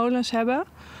andere molens hebben.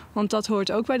 Want dat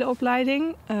hoort ook bij de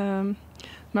opleiding.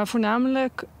 Maar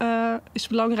voornamelijk is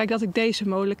het belangrijk dat ik deze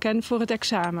molen ken voor het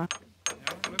examen.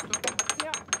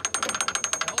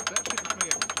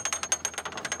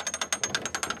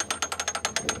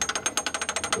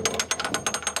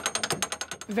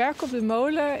 Werk op de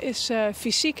molen is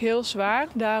fysiek heel zwaar.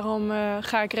 Daarom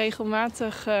ga ik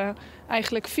regelmatig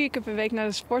eigenlijk 4 keer per week naar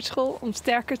de sportschool om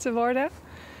sterker te worden.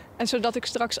 En zodat ik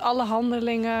straks alle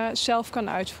handelingen zelf kan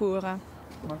uitvoeren.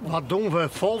 Wat doen we?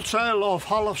 Volzeil of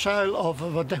halfzeil? Of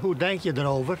hoe denk je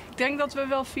erover? Ik denk dat we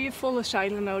wel 4 volle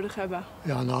zeilen nodig hebben.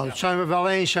 Ja, nou, dat zijn we wel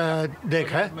eens, Dick,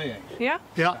 hè? Ja?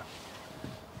 Ja.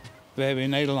 We hebben in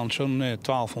Nederland zo'n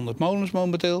 1200 molens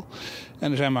momenteel.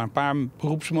 En er zijn maar een paar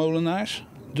beroepsmolenaars.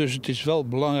 Dus het is wel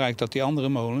belangrijk dat die andere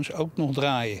molens ook nog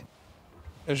draaien.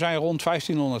 Er zijn rond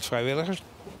 1500 vrijwilligers.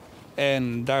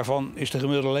 En daarvan is de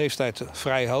gemiddelde leeftijd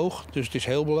vrij hoog. Dus het is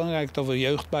heel belangrijk dat we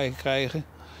jeugd bij krijgen.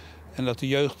 En dat de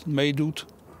jeugd meedoet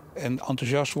en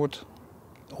enthousiast wordt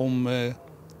om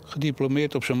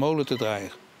gediplomeerd op zijn molen te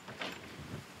draaien.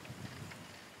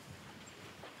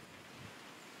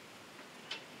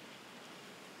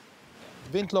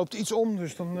 De wind loopt iets om,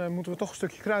 dus dan moeten we toch een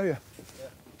stukje kruien.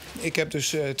 Ik heb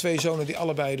dus 2 zonen die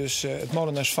allebei dus, het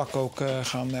molenaarsvak ook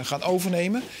gaan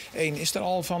overnemen. Eén is er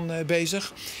al van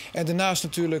bezig. En daarnaast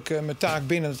natuurlijk mijn taak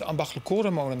binnen het ambachtelijk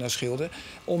korenmolenaarsgilde.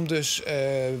 Om dus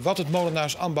wat het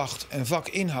molenaarsambacht en vak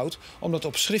inhoudt, om dat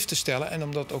op schrift te stellen en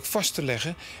om dat ook vast te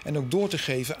leggen. En ook door te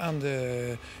geven aan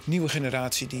de nieuwe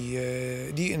generatie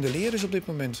die in de leer is op dit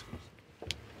moment.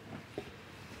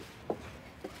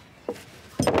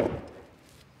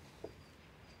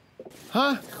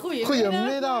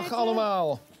 Goedemiddag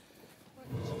allemaal.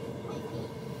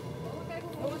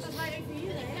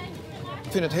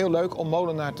 Ik vind het heel leuk om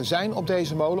molenaar te zijn op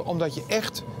deze molen, omdat je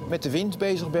echt met de wind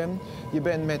bezig bent. Je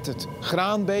bent met het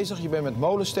graan bezig, je bent met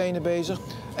molenstenen bezig.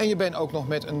 En je bent ook nog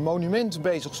met een monument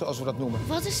bezig, zoals we dat noemen.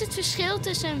 Wat is het verschil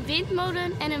tussen een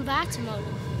windmolen en een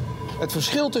watermolen? Het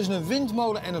verschil tussen een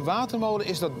windmolen en een watermolen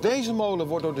is dat deze molen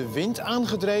wordt door de wind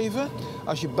aangedreven.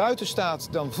 Als je buiten staat,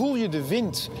 dan voel je de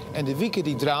wind en de wieken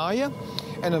die draaien.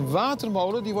 En een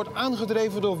watermolen die wordt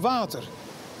aangedreven door water.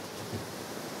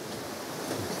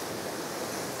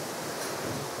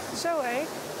 Zo hé.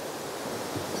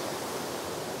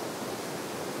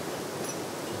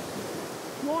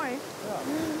 Mooi. Ja.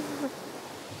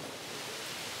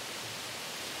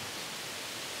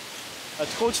 Het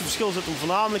grootste verschil zit hem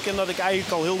voornamelijk in dat ik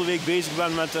eigenlijk al heel de week bezig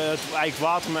ben met het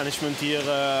watermanagement hier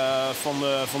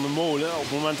van de molen. Op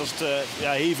het moment dat het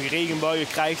hevige regenbuien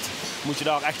krijgt, moet je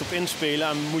daar echt op inspelen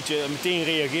en moet je meteen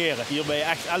reageren. Hier ben je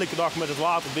echt elke dag met het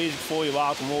water bezig voor je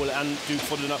watermolen en natuurlijk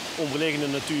voor de omliggende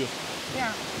natuur.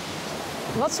 Ja.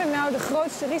 Wat zijn nou de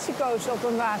grootste risico's op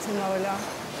een watermolen?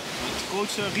 Het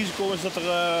grootste risico is dat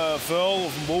er vuil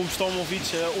of een boomstam of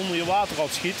iets onder je waterrad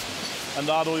schiet. En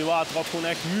daardoor je waterrad gewoon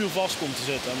echt muurvast komt te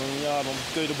zitten. En dan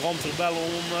kun je de brandweer bellen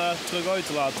om hem terug uit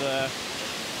te laten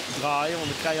draaien. Want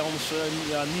dan krijg je anders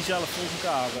niet zelf voor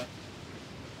elkaar.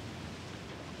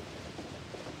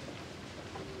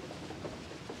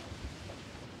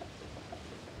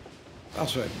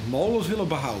 als we molens willen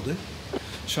behouden,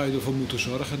 zou je ervoor moeten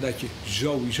zorgen dat je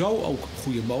sowieso ook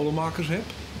goede molenmakers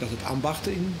hebt. Dat het ambacht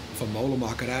van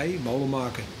molenmakerij,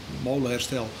 molenmaken,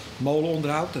 molenherstel,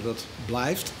 molenonderhoud, dat dat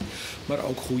blijft. Maar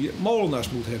ook goede molenaars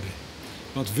moet hebben.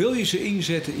 Want wil je ze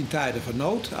inzetten in tijden van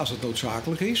nood, als het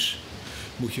noodzakelijk is,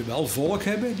 moet je wel volk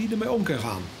hebben die ermee om kan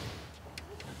gaan.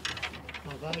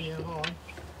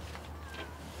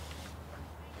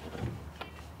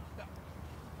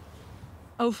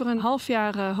 Over een half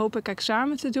jaar hoop ik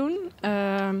examen te doen.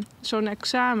 Zo'n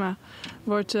examen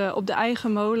wordt op de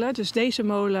eigen molen, dus deze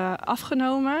molen,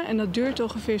 afgenomen. En dat duurt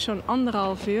ongeveer zo'n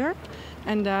 1,5 uur.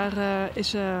 En daar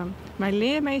is mijn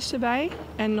leermeester bij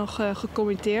en nog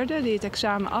gecommitteerden die het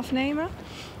examen afnemen.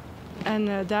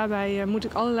 En daarbij moet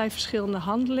ik allerlei verschillende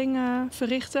handelingen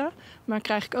verrichten. Maar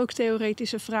krijg ik ook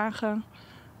theoretische vragen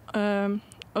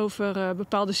over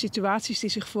bepaalde situaties die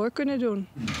zich voor kunnen doen.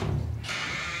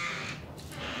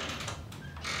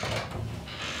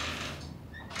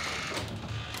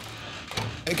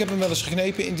 Ik heb hem wel eens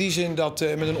geknepen in die zin dat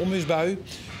met een onweersbui,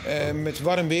 met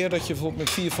warm weer, dat je bijvoorbeeld met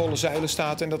 4 volle zeilen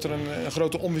staat en dat er een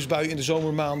grote onweersbui in de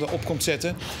zomermaanden op komt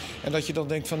zetten. En dat je dan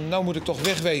denkt van nou moet ik toch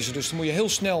wegwezen. Dus dan moet je heel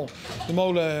snel de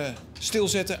molen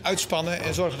stilzetten, uitspannen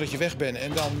en zorgen dat je weg bent.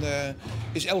 En dan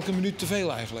is elke minuut te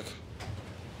veel eigenlijk.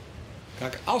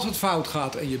 Kijk, als het fout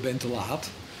gaat en je bent te laat,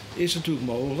 is het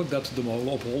natuurlijk mogelijk dat de molen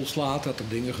op hol slaat, dat er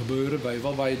dingen gebeuren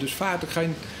waar je dus vaak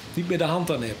niet meer de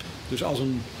hand aan hebt. Dus als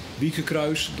een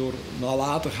wiekenkruis door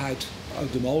nalatigheid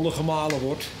uit de molen gemalen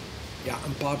wordt, ja,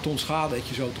 een paar ton schade heb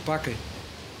je zo te pakken.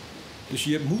 Dus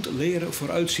je moet leren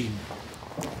vooruitzien.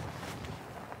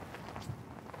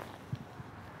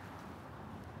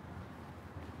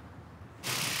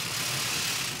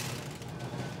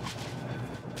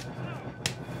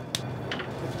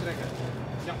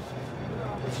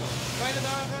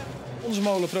 Onze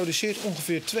molen produceert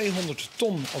ongeveer 200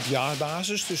 ton op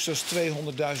jaarbasis, dus dat is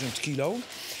 200.000 kilo.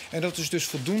 En dat is dus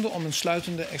voldoende om een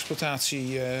sluitende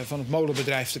exploitatie van het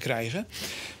molenbedrijf te krijgen.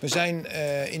 We zijn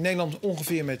in Nederland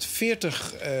ongeveer met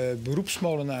 40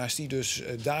 beroepsmolenaars die dus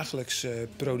dagelijks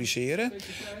produceren.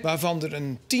 Waarvan er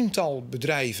een 10-tal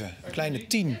bedrijven, een kleine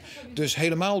 10, dus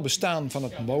helemaal bestaan van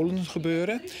het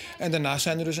molengebeuren. En daarnaast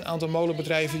zijn er dus een aantal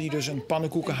molenbedrijven die dus een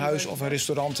pannenkoekenhuis of een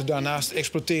restaurant daarnaast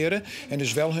exploiteren. En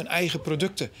dus wel hun eigen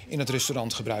producten in het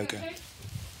restaurant gebruiken.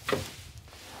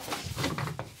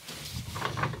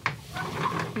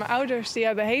 Mijn ouders die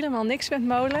hebben helemaal niks met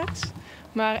molens.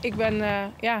 Maar ik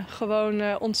ben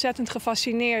gewoon ontzettend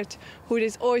gefascineerd hoe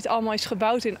dit ooit allemaal is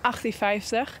gebouwd in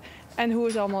 1850 en hoe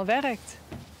het allemaal werkt.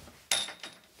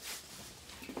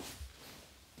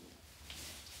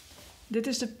 Dit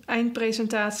is de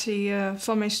eindpresentatie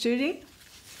van mijn studie.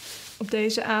 Op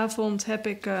deze avond heb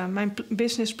ik mijn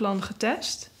businessplan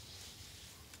getest.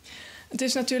 Het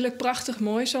is natuurlijk prachtig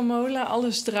mooi, zo'n molen.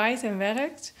 Alles draait en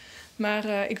werkt.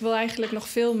 Maar ik wil eigenlijk nog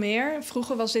veel meer.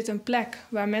 Vroeger was dit een plek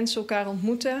waar mensen elkaar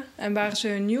ontmoeten en waar ze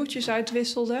hun nieuwtjes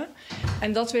uitwisselden.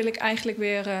 En dat wil ik eigenlijk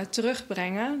weer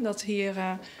terugbrengen. Dat hier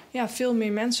veel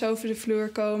meer mensen over de vloer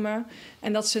komen.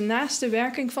 En dat ze naast de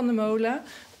werking van de molen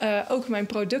ook mijn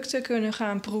producten kunnen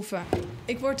gaan proeven.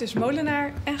 Ik word dus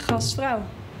molenaar en gastvrouw.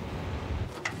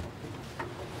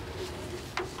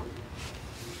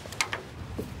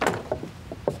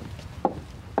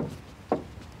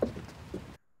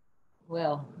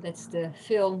 Well, that's the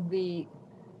film we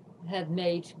had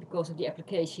made because of the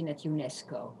application at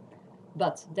UNESCO.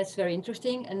 But that's very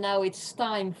interesting. And now it's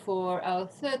time for our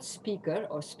third speaker,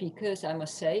 or speakers, I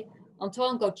must say,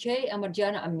 Antoine Gauthier and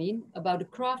Marjana Amin, about the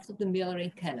craft of the miller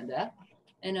in Canada.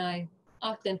 And I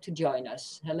ask them to join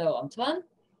us. Hello, Antoine.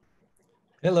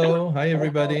 Hello, hi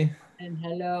everybody. And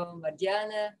hello,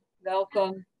 Marjana.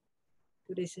 Welcome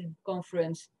to this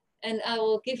conference. And I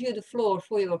will give you the floor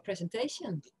for your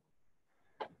presentation.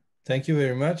 Thank you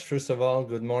very much. First of all,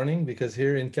 good morning, because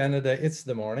here in Canada, it's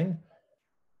the morning.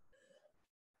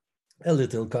 A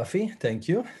little coffee, thank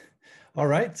you. All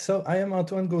right, so I am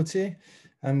Antoine Gauthier.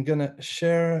 I'm gonna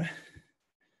share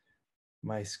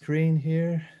my screen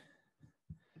here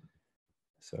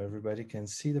so everybody can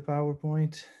see the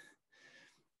PowerPoint.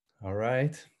 All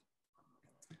right.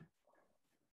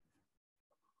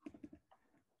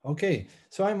 Okay,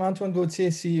 so I'm Antoine Gauthier,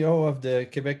 CEO of the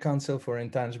Quebec Council for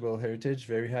Intangible Heritage.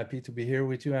 Very happy to be here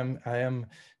with you. I am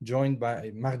joined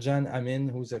by Marjane Amin,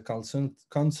 who's a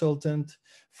consultant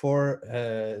for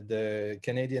the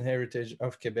Canadian Heritage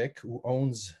of Quebec, who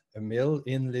owns a mill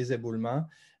in Les Éboulements.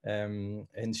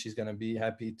 And she's gonna be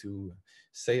happy to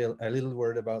say a little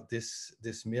word about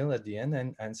this mill at the end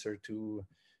and answer to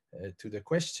the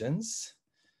questions.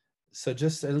 So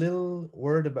just a little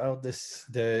word about this,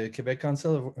 the Quebec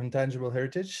Council of Intangible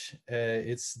Heritage.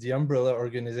 It's the umbrella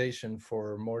organization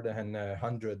for more than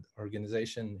 100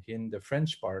 organizations in the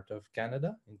French part of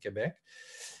Canada, in Quebec.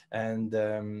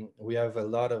 And we have a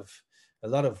lot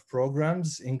of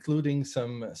programs, including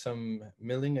some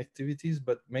milling activities,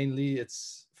 but mainly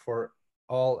it's for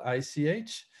all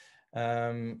ICH.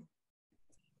 And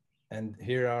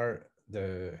here are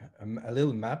a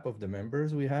little map of the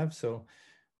members we have. So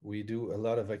we do a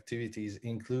lot of activities,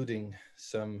 including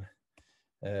some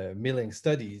milling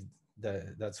studies.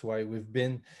 That's why we've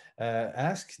been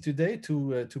asked today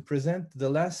to present the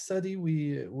last study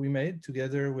we made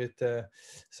together with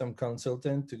some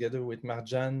consultant, together with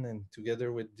Marjan, and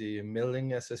together with the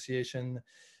Milling Association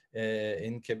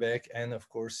in Quebec, and of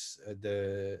course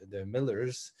the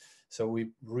millers. So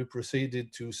we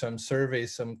proceeded to some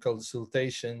surveys, some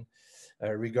consultation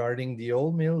regarding the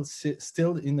old mills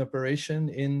still in operation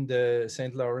in the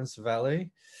St. Lawrence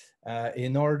Valley,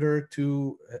 in order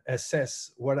to assess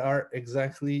what are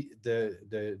exactly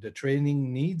the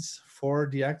training needs for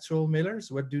the actual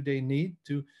millers. What do they need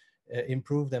to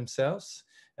improve themselves?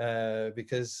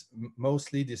 Because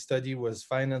mostly the study was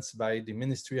financed by the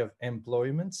Ministry of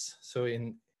Employment. So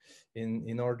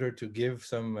in order to give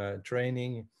some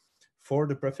training for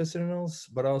the professionals,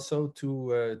 but also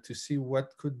to see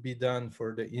what could be done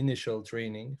for the initial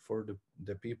training for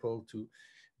the people to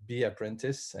be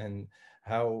apprentice, and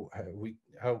how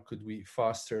could we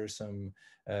foster some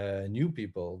new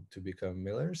people to become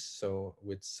millers. So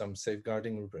with some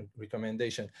safeguarding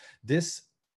recommendation. This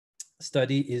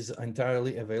study is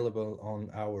entirely available on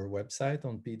our website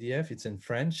on PDF. It's in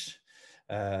French.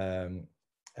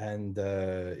 And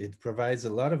it provides a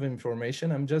lot of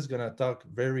information. I'm just gonna talk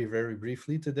very, very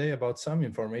briefly today about some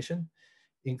information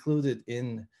included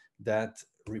in that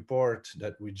report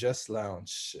that we just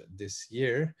launched this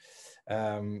year.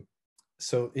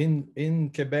 So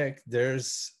in Quebec,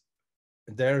 there's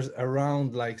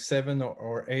around like 7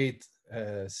 or 8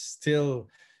 still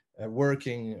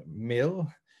working mill.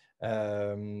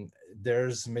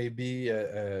 There's maybe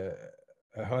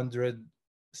 100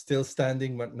 still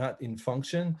standing but not in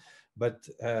function, but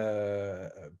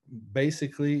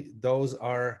basically those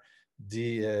are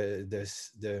the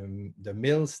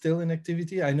mills still in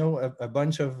activity. I know a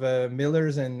bunch of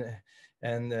millers and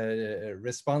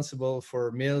responsible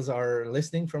for mills are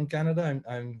listening from Canada.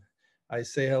 I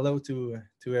say hello to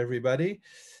everybody,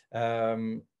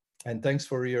 and thanks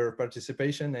for your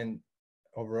participation, and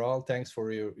overall thanks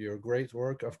for your great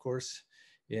work, of course,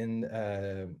 in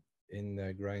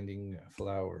grinding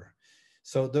flour.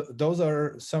 So those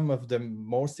are some of the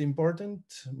most important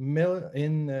mill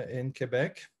in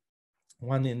Quebec.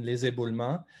 One in Les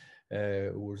Éboulements,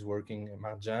 who's working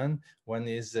Marjan. One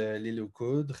is L'Île aux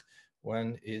Coudres.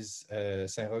 One is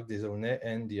Saint-Roch-des-Aulnay,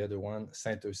 and the other one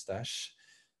Saint-Eustache.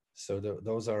 So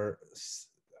those are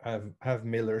have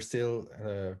millers still,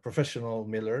 professional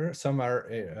miller. Some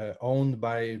are owned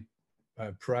by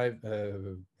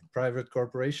private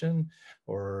corporation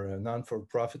or a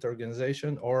non-for-profit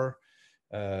organization, or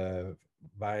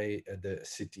by the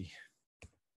city.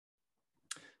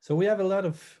 So we have a lot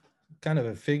of kind of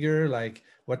a figure, like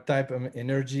what type of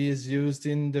energy is used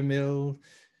in the mill.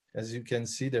 As you can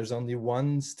see, there's only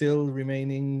one still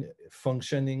remaining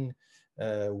functioning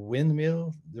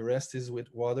windmill. The rest is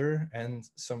with water, and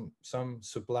some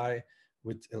supply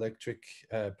with electric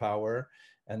power.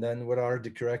 And then what are the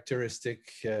characteristic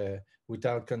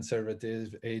without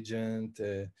conservative agent,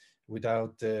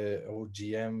 without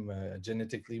OGM,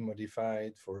 genetically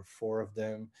modified for 4 of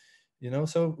them. You know,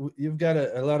 so you've got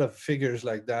a lot of figures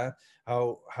like that,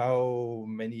 how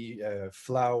many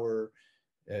flour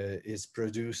is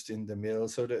produced in the mill.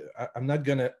 So I'm not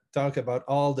gonna talk about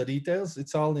all the details.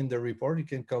 It's all in the report, you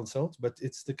can consult, but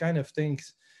it's the kind of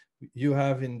things you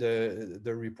have in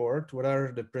the report. What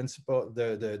are the principal,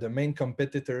 the main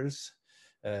competitors,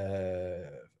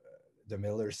 the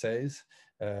miller says,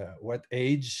 what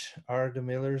age are the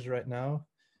millers right now?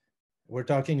 We're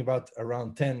talking about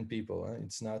around 10 people.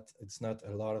 It's not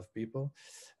a lot of people.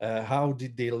 How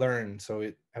did they learn?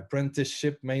 So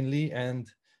apprenticeship mainly, and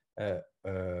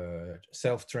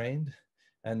self-trained.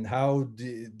 And how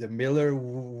the miller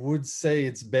would say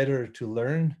it's better to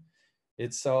learn.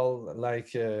 It's all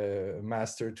like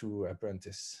master to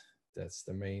apprentice. That's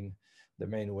the main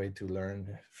way to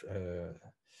learn,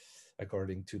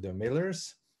 according to the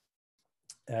millers.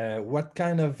 What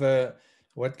kind of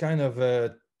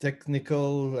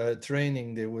technical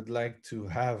training they would like to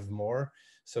have more?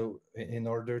 So in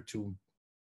order to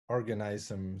organize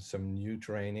some new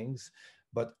trainings,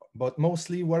 but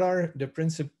mostly what are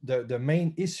the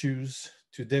main issues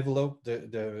to develop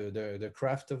the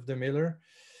craft of the miller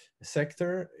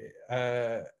sector.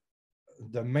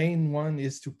 The main one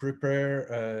is to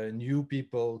prepare new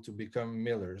people to become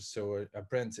millers, so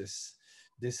apprentice.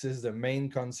 This is the main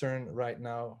concern right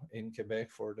now in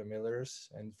Quebec for the millers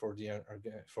and for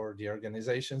the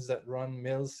organizations that run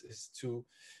mills, is to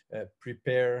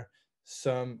prepare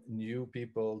some new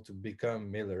people to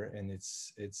become miller, and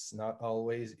it's not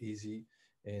always easy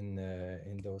in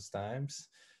those times.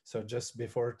 So just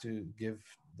before to give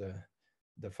the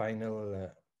final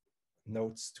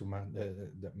notes to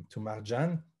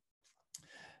Marjan.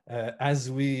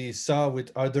 As we saw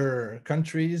with other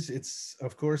countries, it's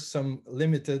of course some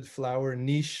limited flour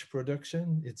niche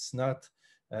production. It's not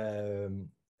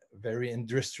very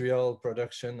industrial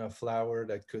production of flour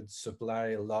that could supply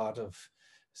a lot of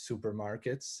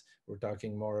supermarkets. We're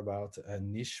talking more about a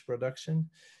niche production.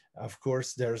 Of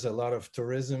course, there's a lot of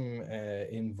tourism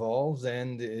involved,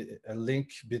 and a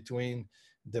link between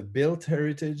the built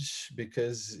heritage,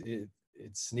 because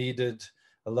it's needed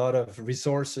a lot of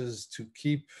resources to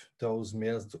keep those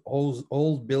mills,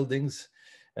 old buildings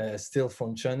still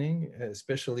functioning,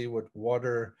 especially with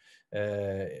water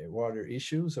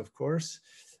issues, of course.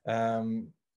 Of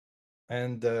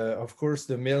course,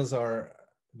 the mills are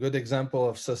a good example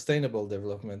of sustainable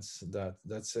developments.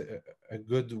 That's a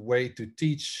good way to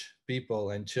teach people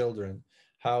and children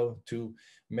how to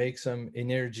make some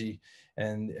energy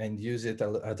and use it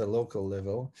at a local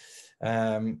level.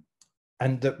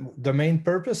 And the main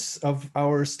purpose of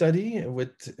our study,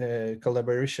 with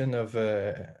collaboration of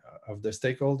the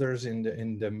stakeholders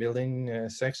in the milling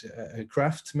section,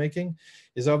 craft making,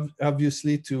 is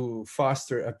obviously to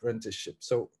foster apprenticeship.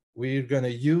 So we're going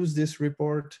to use this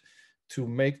report to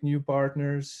make new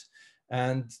partners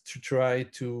and to try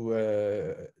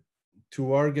to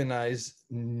organize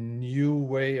new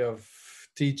way of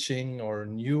teaching, or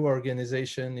new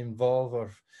organization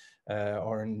involved,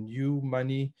 or new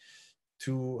money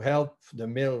to help the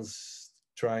mills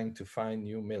trying to find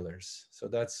new millers. So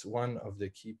that's one of the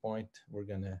key points we're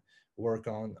gonna work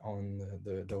on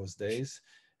those days.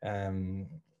 And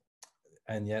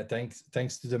yeah,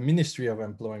 thanks to the Ministry of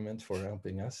Employment for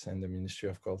helping us, and the Ministry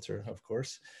of Culture, of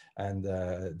course, and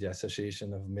the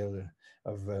Association of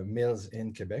Mills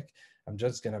in Quebec. I'm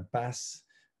just gonna pass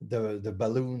the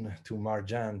balloon to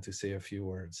Marjan to say a few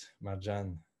words.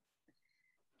 Marjan.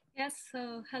 Yes,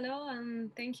 so hello,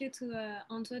 and thank you to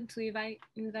Antoine to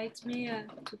invite me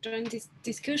to join this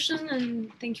discussion,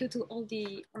 and thank you to all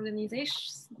the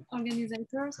organizers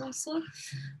also.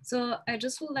 So I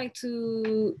just would like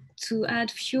to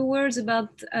add a few words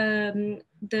about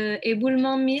the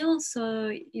Éboulement mill.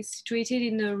 So it's situated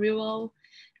in a rural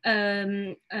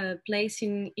place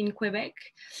in Quebec.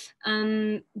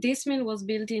 This mill was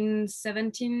built in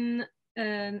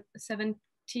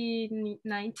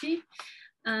 1790.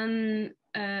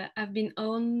 Have been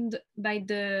owned by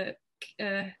the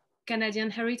Canadian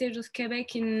Heritage of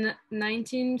Quebec in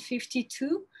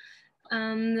 1952,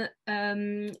 and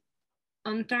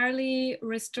entirely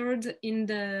restored in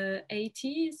the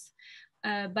 80s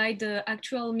by the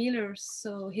actual millers.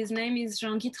 So his name is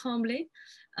Jean-Guy Tremblay,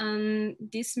 and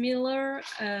this miller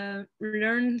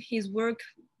learned his work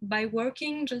by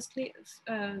working,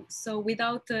 so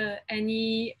without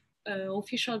any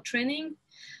official training.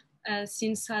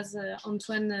 Since, as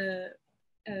Antoine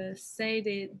said,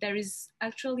 there is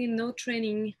actually no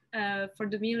training for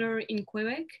the miller in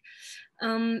Quebec.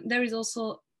 There is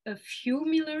also a few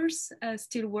millers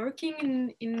still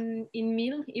working in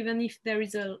mill, even if there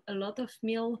is a lot of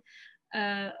mills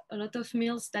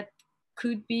that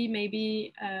could be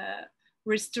maybe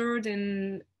restored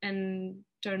and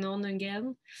turned on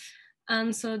again.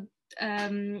 And so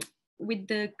with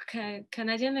the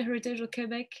Canadian Heritage of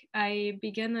Quebec, I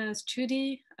began a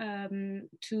study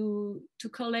to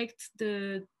collect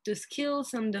the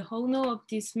skills and the know-how of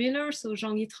this miller, so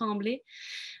Jean-Guy Tremblay,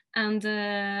 and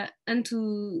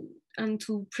to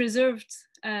preserve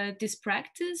this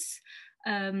practice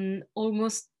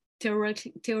almost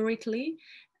theoretically.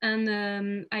 And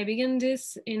I began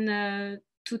this in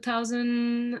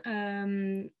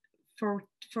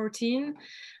 2014,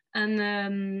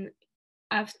 and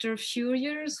after a few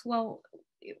years, well,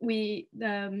 we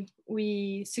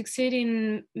succeed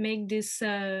in make this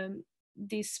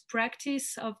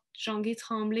practice of Jean-Guy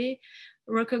Tremblay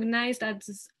recognized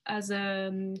as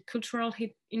a cultural,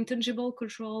 intangible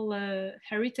cultural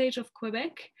heritage of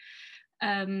Quebec.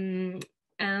 And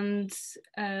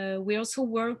we also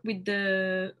work with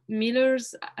the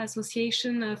Millers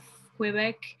Association of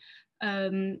Quebec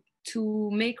to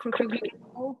make recognize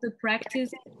all the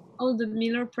practice, all the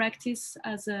miller practice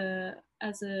as a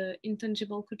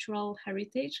intangible cultural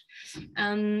heritage.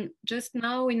 And just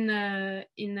now in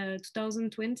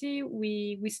 2020,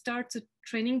 we start a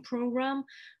training program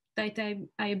that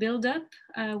I build up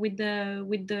with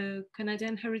the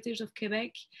Canadian Heritage of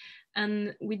Quebec,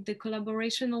 and with the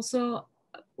collaboration also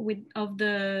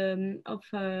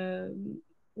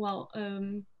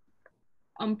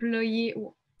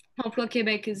Emploi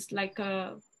Québec is like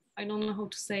I don't know how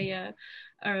to say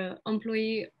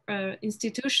employee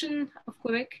institution of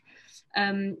Quebec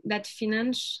that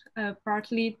finance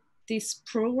partly this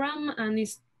program, and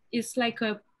it's like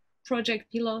a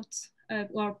project pilot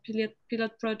or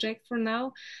pilot project for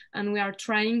now, and we are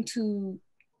trying to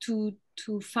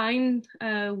find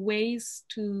ways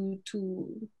to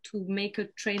make a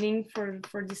training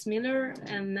for this miller,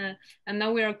 and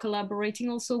now we are collaborating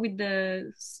also with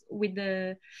the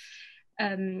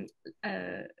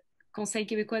Conseil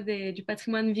québécois du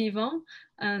patrimoine vivant,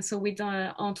 so with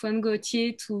Antoine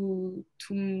Gauthier to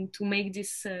make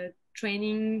this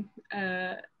training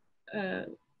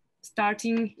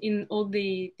starting in all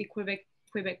the Quebec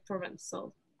province.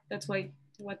 So that's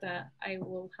what I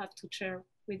will have to share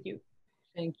with you.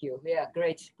 Thank you. Yeah,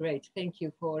 great. Thank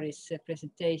you for this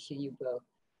presentation, you both.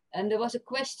 And there was a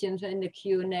question in the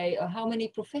Q&A, how many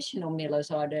professional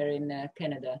millers are there in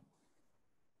Canada?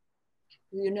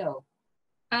 Do you know?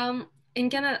 In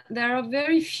Canada, there are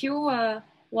very few.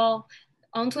 Well,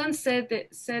 Antoine said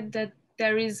that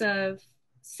there is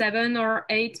 7 or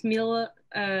 8 mill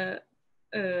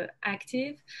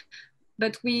active,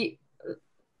 but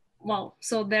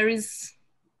so there is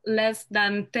less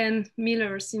than 10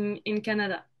 millers in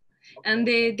Canada, and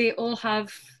they all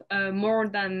have more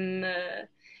than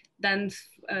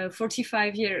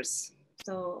 45 years.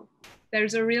 So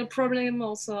there's a real problem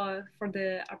also for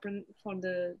the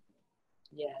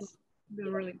yes.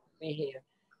 Really. We hear.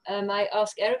 I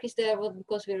ask Eric, is there,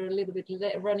 because we're a little bit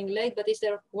running late, but is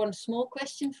there one small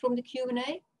question from the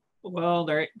Q&A? Well,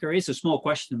 there is a small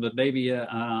question, but maybe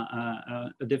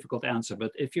a difficult answer.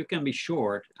 But if you can be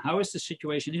short, how is the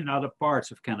situation in other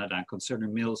parts of Canada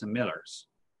concerning mills and millers?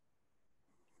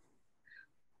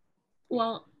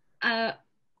 Well,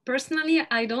 personally,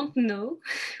 I don't know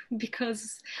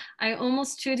because I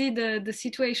almost studied the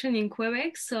situation in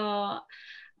Quebec, so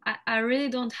I really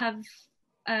don't have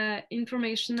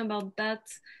information about that.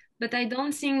 But I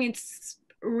don't think it's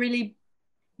really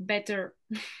better.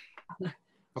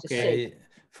 Okay,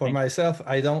 for myself,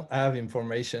 I don't have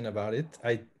information about it.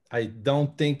 I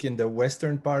don't think in the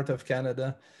western part of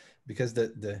Canada, because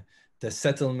the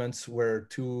settlements were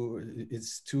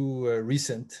it's too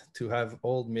recent to have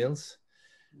old mills.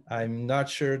 I'm not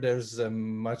sure there's a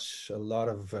lot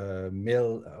of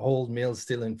old mills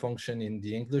still in function in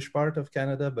the English part of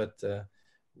Canada, but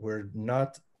we're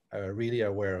not really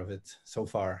aware of it so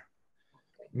far.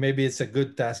 Maybe it's a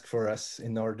good task for us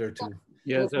in order to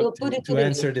we'll put it to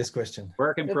answer this question.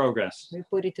 Work in progress. We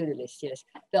put it to the list, yes.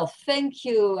 Well, thank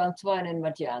you, Antoine and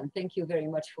Marjan. Thank you very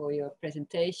much for your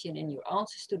presentation and your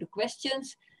answers to the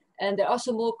questions. And there are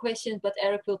some more questions, but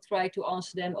Eric will try to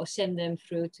answer them or send them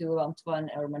through to Antoine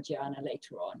or Marjana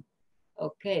later on.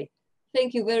 Okay,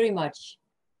 thank you very much.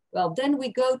 Well, then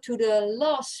we go to the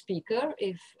last speaker,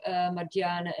 if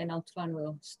Marjana and Antoine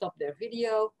will stop their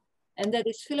video. And that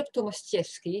is Filip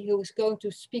Tomaszewski, who is going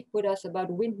to speak with us about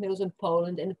windmills in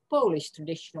Poland and Polish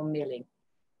traditional milling.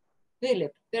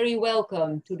 Filip, very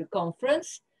welcome to the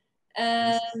conference.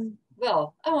 And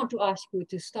well, I want to ask you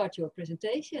to start your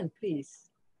presentation,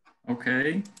 please.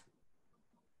 Okay.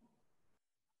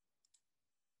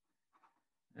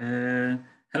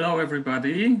 Hello,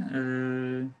 everybody.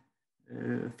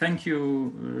 Thank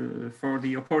you for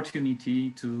the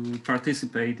opportunity to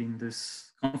participate in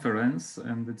this conference,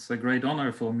 and it's a great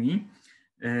honor for me.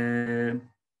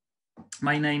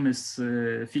 My name is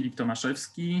Filip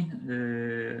Tomaszewski,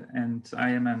 and I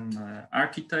am an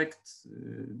architect.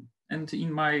 And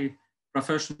in my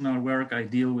professional work, I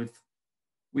deal with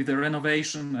the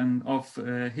renovation and of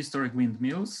historic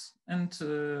windmills. And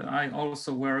I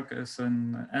also work as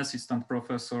an assistant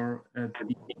professor at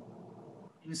the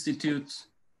Institute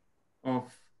of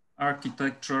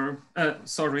Architecture.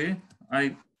 Sorry,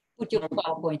 I put your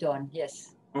PowerPoint on,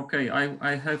 yes. Okay,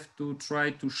 I have to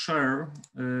try to share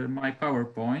my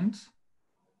PowerPoint.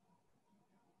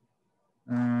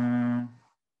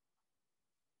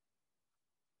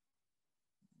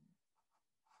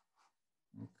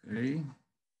 Okay.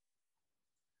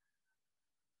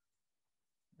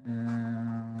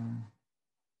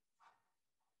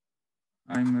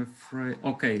 I'm afraid,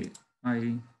 okay,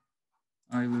 I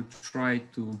will try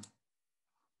to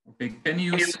Okay, can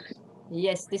you?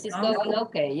 Yes, this is going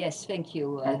okay. Yes, thank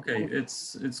you. Okay,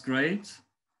 it's great.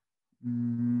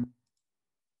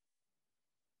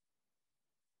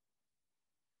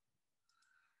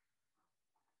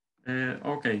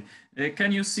 Okay,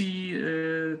 can you see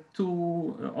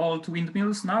two old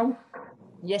windmills now?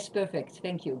 Yes, perfect.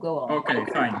 Thank you. Go on. Okay,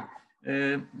 fine.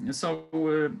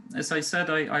 As I said,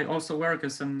 I also work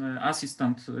as an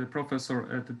assistant professor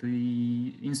at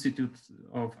the Institute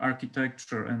of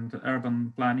Architecture and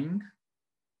Urban Planning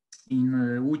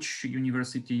in Łódź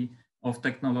University of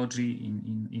Technology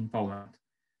in Poland.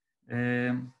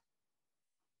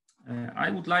 I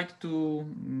would like to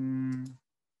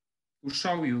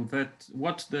show you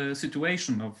what the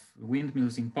situation of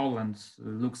windmills in Poland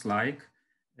looks like.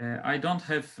 I don't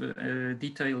have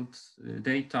detailed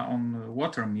data on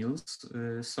water mills,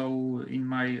 so in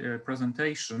my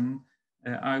presentation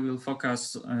I will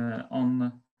focus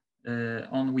on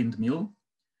windmill,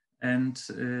 and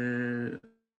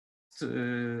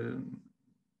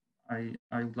I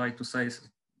would like to say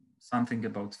something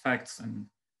about facts and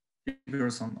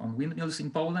figures on windmills in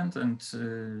Poland. And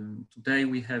today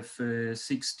we have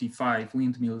 65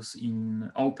 windmills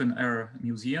in open air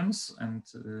museums, and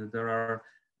there are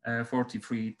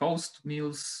 43 post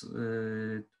mills,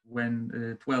 12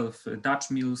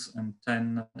 Dutch mills, and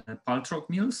 10 Paltrock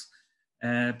mills.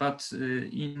 But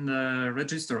in the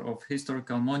Register of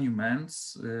Historical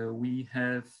Monuments, we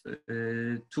have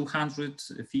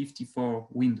 254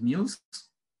 windmills,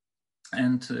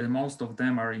 and most of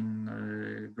them are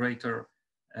in Greater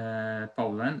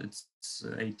Poland. It's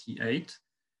 88.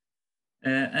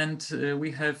 And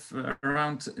we have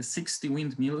around 60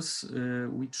 windmills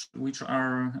which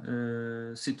are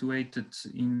situated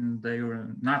in their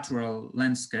natural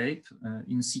landscape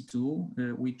in situ,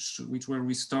 which were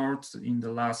restored in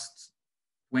the last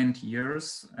 20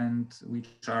 years and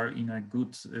which are in a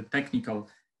good technical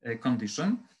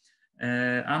condition.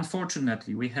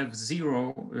 Unfortunately, we have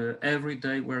 0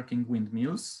 everyday working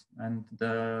windmills, and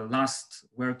the last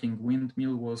working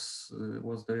windmill was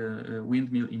the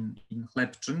windmill in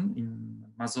Chlepczyn in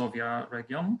Mazovia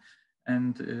region,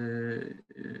 and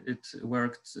it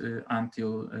worked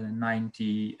until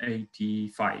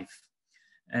 1985.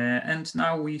 And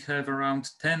now we have around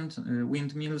 10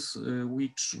 windmills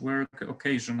which work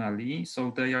occasionally, so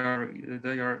they are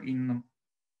in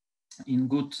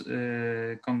good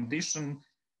condition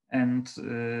and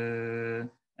in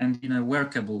a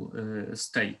workable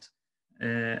state.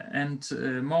 And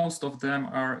most of them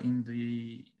are in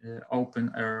the open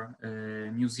air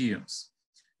museums.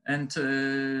 And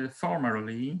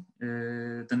formerly,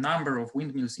 the number of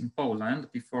windmills in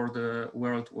Poland before the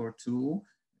World War II,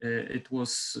 it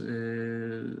was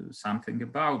something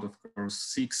about, of course,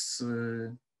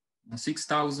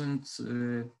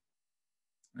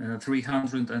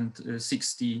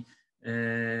 6,360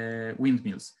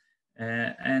 windmills.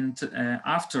 And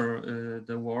after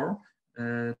the war,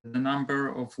 the number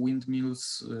of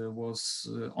windmills was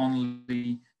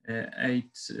only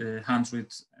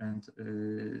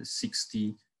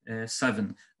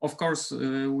 867. Of course,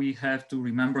 we have to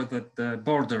remember that the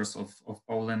borders of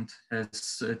Poland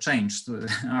has changed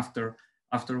after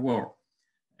war.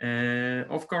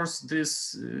 Of course,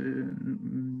 these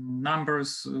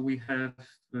numbers we have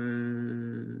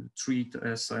treat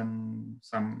as some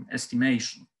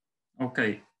estimation.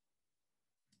 Okay.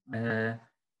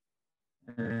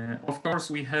 Of course,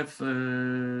 we have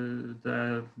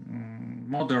the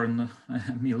modern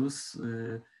mills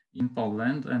in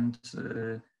Poland, and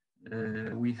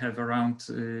we have around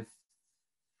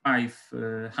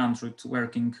 500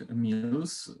 working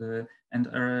mills and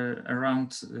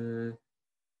around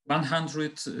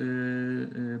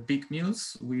 100 big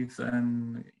mills with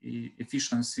an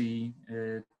efficiency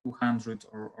 200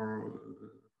 or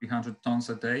 300 tons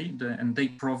a day, and they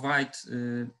provide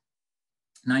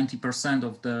 90%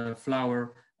 of the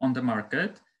flour on the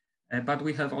market. But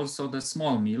we have also the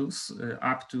small mills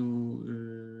up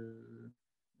to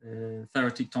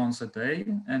 30 tons a day,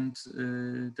 and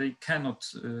they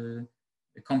cannot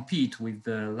compete with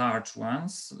the large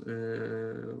ones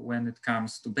when it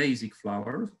comes to basic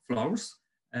flours.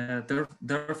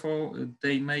 Therefore,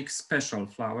 they make special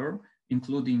flour,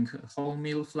 including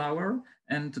wholemeal flour,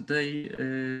 and they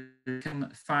can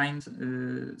find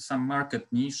some market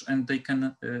niche, and they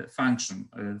can function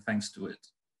thanks to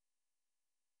it.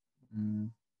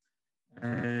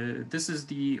 This is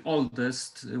the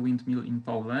oldest windmill in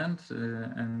Poland,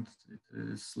 and it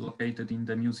is located in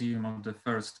the Museum of the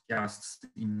First Piasts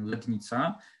in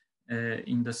Lednica,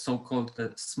 in the so-called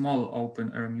Small Open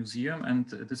Air Museum. And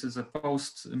this is a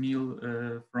post mill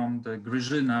from the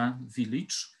Gryżyna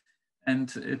village.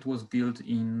 and it was built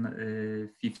in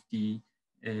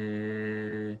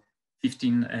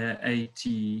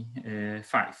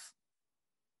 1585.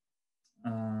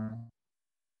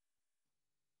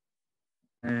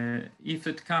 If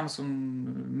it comes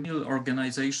on mill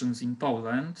organizations in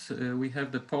Poland, we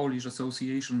have the Polish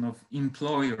Association of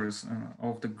Employers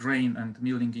of the Grain and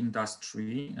Milling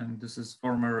Industry, and this is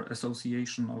former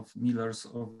Association of Millers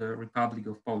of the Republic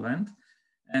of Poland.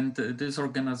 And this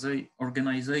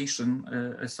organization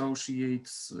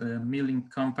associates milling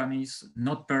companies,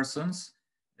 not persons,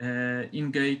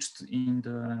 engaged in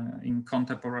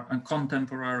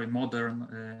contemporary modern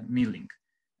milling.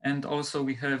 And also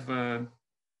we have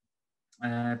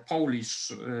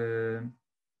Polish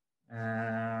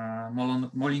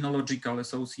Molinological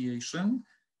Association,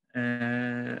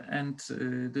 and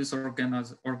this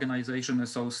organization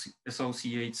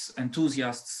associates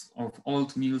enthusiasts of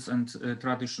old mills and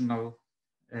traditional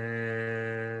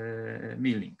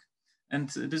milling. And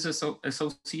this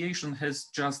association has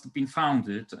just been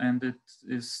founded, and it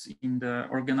is in the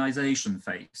organization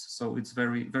phase. So it's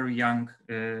very, very young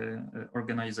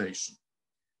organization.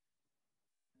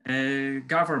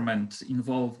 Government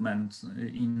involvement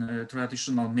in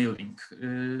traditional milling.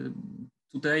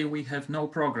 Today we have no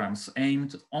programs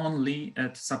aimed only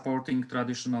at supporting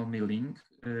traditional milling.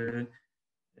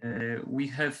 We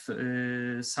have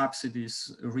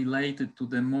subsidies related to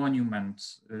the monument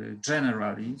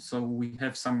generally. So we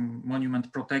have some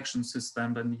monument protection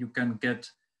system, and you can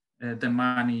get the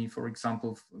money, for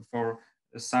example, for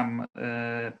some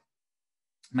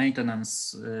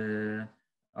maintenance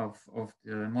of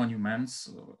the monuments.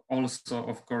 Also,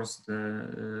 of course,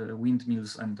 the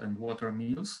windmills and water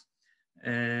mills.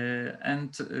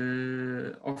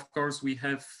 Of course, we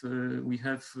have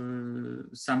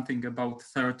something about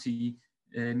 30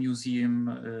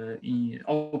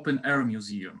 open air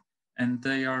museum, and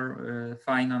they are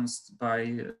financed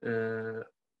by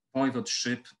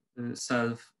voivodeship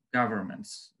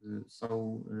self-governments.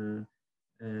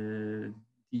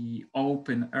 The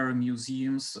open air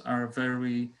museums are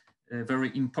very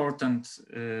important.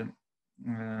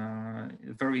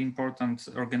 Very important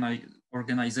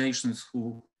organizations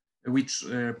which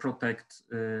protect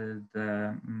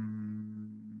the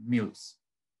mills.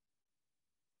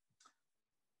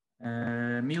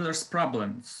 Millers'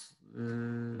 problems.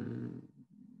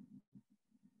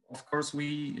 Of course,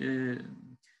 we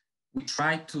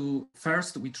try to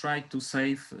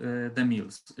save the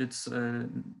mills. It's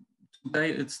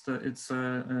today it's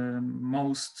the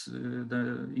most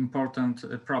important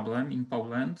problem in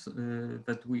Poland,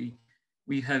 that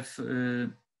we have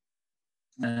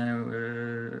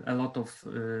a lot of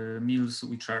mills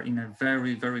which are in a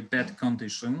very, very bad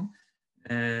condition.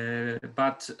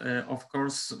 But of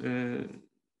course,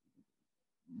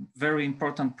 very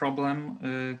important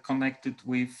problem connected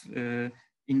with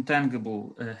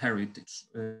intangible heritage.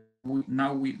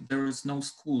 There is no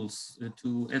schools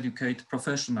to educate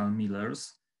professional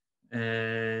millers.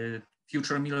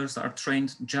 Future millers are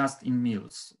trained just in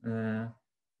mills.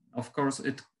 Of course,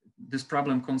 this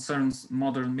problem concerns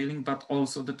modern milling, but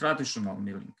also the traditional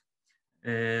milling.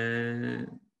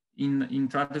 In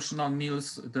traditional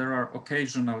mills, there are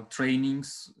occasional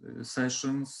trainings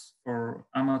sessions for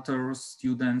amateurs,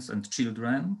 students, and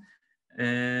children.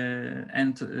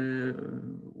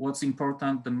 What's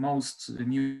important, the most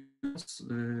mills,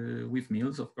 with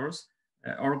mills, of course,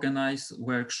 organize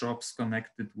workshops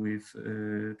connected with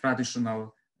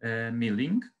traditional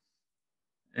milling.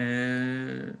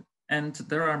 And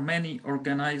there are many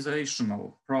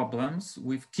organizational problems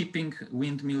with keeping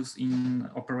windmills in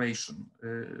operation.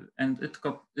 And it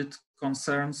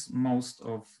concerns most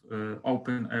of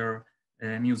open air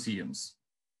museums.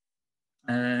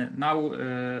 Now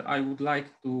I would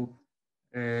like to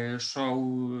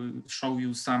show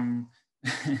you some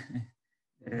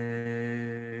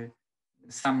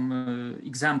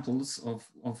examples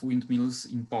of windmills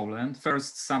in Poland.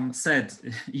 First, some sad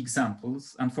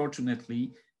examples.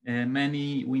 Unfortunately,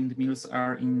 many windmills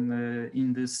are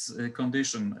in this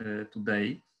condition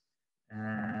today.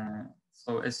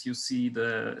 So as you see,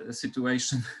 the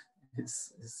situation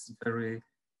is very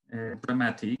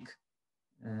dramatic.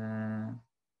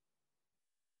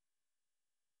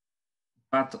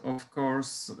 But of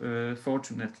course,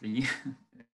 fortunately,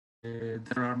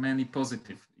 there are many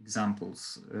positive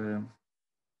examples.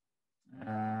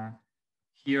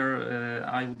 Here,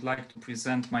 I would like to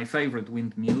present my favorite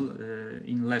windmill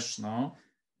in Leszno.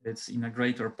 It's in a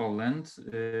Greater Poland,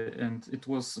 and it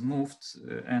was moved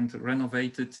and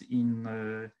renovated in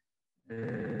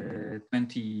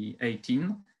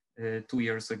 2018, 2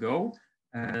 years ago.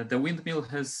 The windmill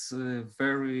has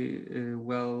very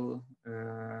well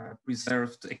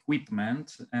preserved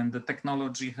equipment, and the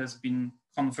technology has been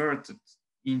converted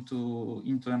into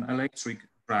an electric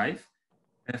drive.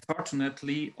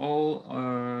 Fortunately,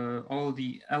 all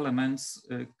the elements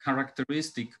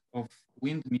characteristic of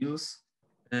windmills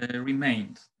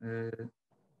remained.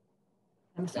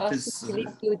 I must ask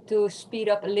Philippe to speed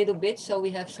up a little bit so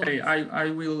we have some. Okay, I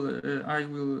will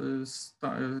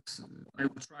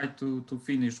try to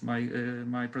finish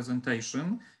my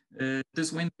presentation.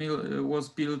 This windmill was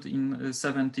built in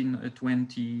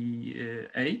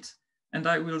 1728, and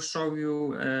I will show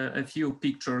you a few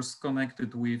pictures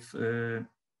connected with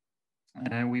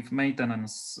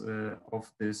maintenance of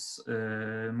this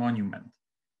monument.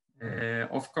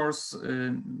 Of course,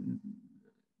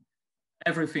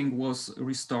 everything was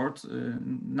restored,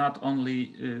 not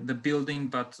only the building,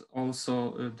 but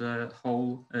also the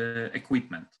whole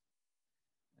equipment.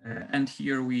 And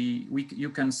here you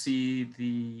can see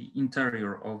the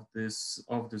interior of this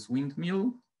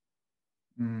windmill.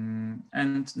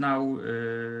 And now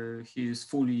he is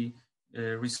fully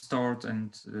restored,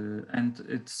 and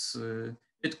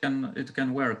it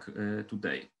can work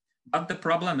today. But the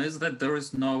problem is that there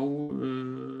is no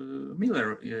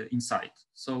miller inside.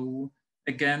 So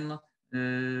again,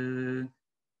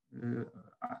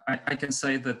 I can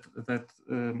say that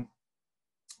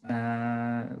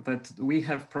we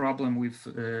have problem with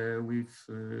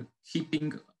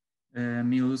keeping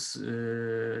mills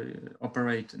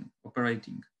operating.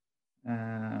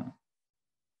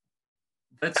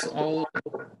 That's all.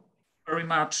 Very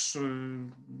much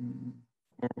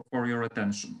for your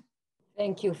attention.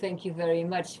 Thank you very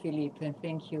much, Philippe, and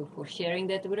thank you for sharing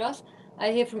that with us.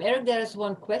 I hear from Eric there is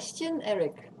one question.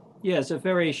 Eric. Yes, a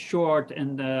very short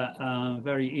and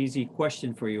very easy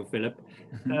question for you, Philip.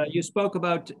 You spoke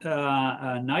about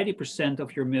 90%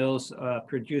 of your mills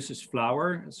produces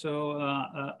flour, so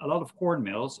a lot of corn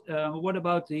mills. What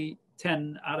about the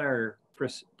 10 other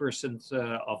percent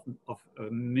of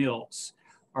mills?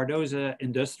 Are those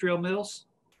industrial mills?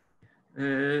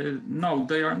 No,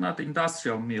 they are not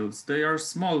industrial mills. They are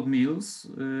small mills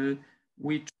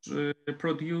which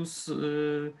produce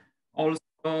also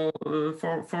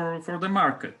for the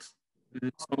market.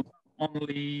 So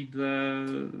only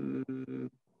the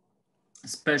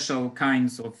special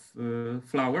kinds of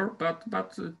flour,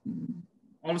 but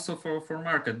also for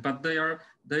market. But they are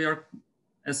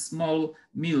small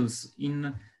mills.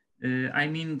 I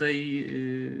mean,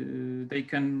 they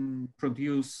can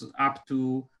produce up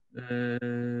to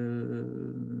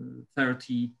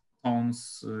 30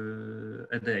 tons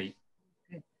a day.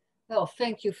 Okay. Well,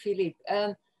 thank you, Philippe.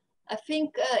 I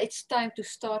think it's time to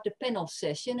start the panel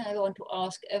session. I want to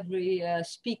ask every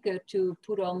speaker to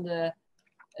put on the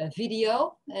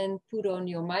video and put on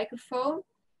your microphone.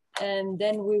 And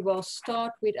then we will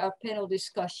start with our panel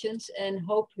discussions and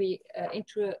hope we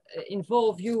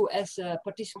involve you as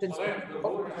participants.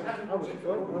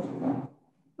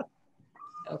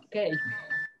 Okay.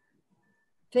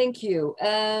 Thank you.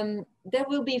 There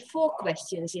will be 4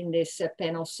 questions in this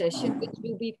panel session, which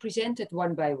will be presented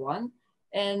one by one.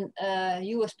 And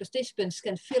you as participants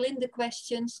can fill in the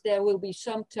questions. There will be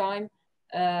some time,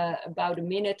 about a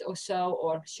minute or so,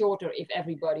 or shorter if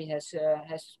everybody has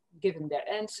given their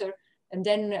answer. And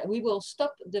then we will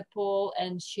stop the poll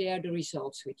and share the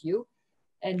results with you.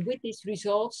 And with these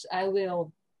results, I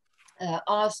will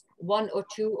ask 1 or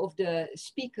 2 of the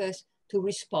speakers to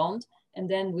respond. And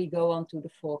then we go on to the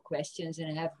 4 questions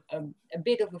and have a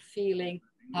bit of a feeling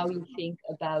how you think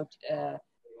about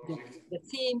the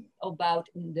theme about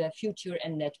the future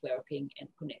and networking and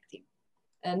connecting.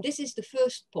 This is the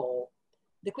first poll.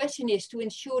 The question is, to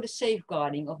ensure the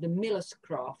safeguarding of the miller's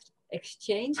craft,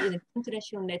 exchange in an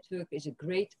international network is of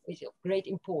great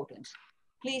importance.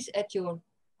 Please add your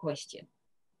question,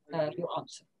 your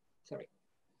answer. Sorry.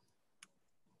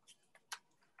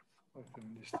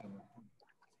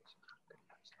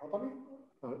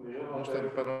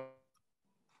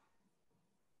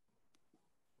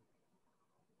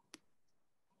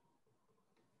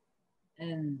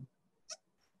 And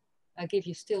I give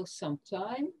you still some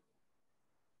time.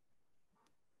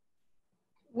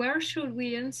 Where should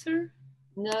we answer?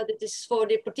 No, that is for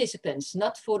the participants,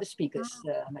 not for the speakers,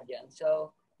 Marianne.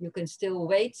 So you can still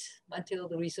wait until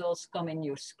the results come in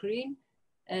your screen.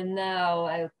 And now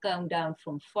I'll count down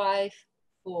from 5,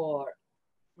 4,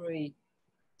 3,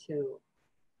 2,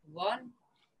 1.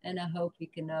 And I hope we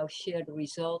can now share the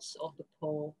results of the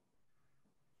poll.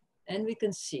 And we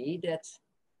can see that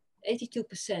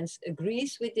 82%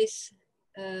 agrees with this,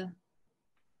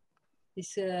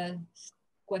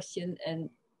 question, and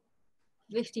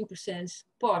 15%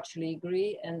 partially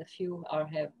agree, and a few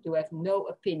do have no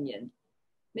opinion.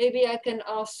 Maybe I can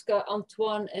ask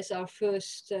Antoine as our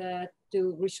first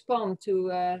to respond to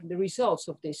the results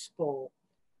of this poll.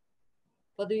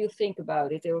 What do you think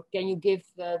about it? Or can you give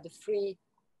the 3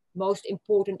 most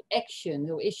important actions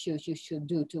or issues you should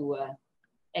do to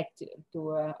act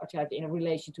in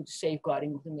relation to the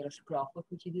safeguarding of the Miller's craft? What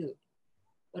would you do?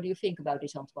 What do you think about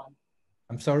this, Antoine?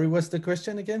 I'm sorry, what's the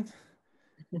question again?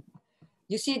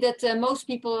 You see that most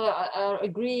people are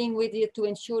agreeing with you to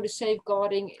ensure the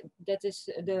safeguarding, that is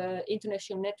the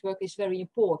international network is very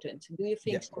important. Do you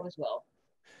think so as well?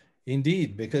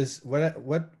 Indeed, because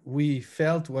what we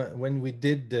felt when we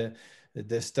did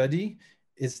the study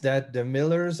is that the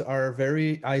millers are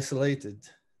very isolated.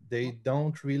 They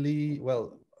don't really,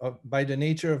 well, by the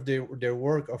nature of their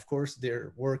work, of course,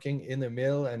 they're working in a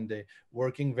mill and they're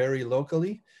working very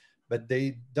locally, but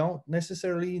they don't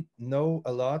necessarily know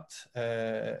a lot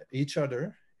each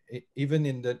other, even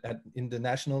in the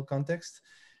national context.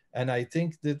 And I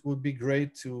think that would be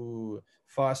great to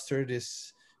foster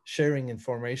this sharing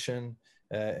information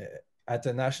at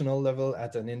a national level,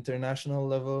 at an international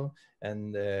level,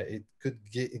 and it could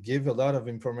give a lot of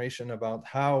information about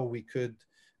how we could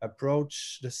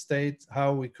approach the state,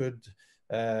 how we could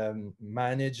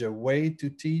manage a way to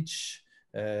teach,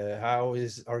 how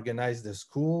is organized the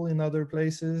school in other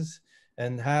places,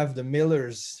 and have the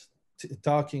millers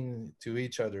talking to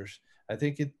each other. I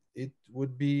think it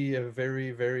would be a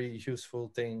very, very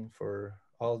useful thing for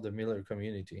all the miller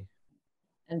community.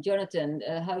 And Jonathan,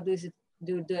 how do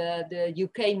the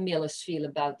UK millers feel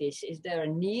about this? Is there a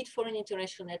need for an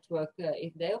international network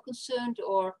if they are concerned,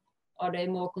 or are they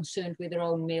more concerned with their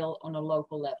own mill on a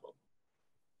local level?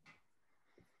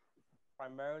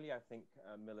 Primarily, I think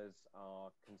millers are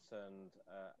concerned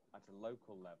at a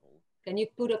local level. Can you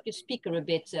put up your speaker a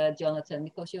bit, Jonathan,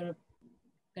 because I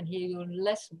can hear you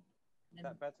less. Is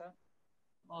that better?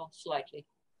 Well, slightly.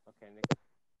 Okay, Nick.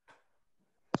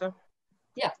 So?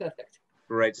 Yeah, perfect.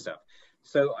 Great stuff.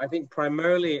 So I think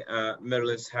primarily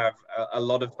millers have a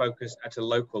lot of focus at a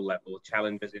local level,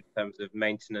 challenges in terms of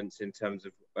maintenance, in terms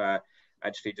of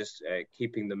actually just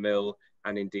keeping the mill,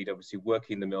 and indeed obviously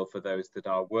working the mill for those that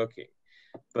are working.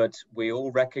 But we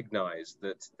all recognize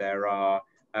that there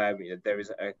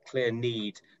is a clear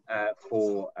need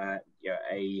for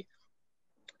a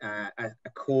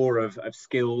core of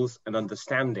skills and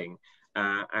understanding.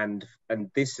 And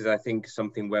this is, I think,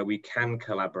 something where we can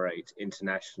collaborate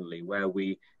internationally, where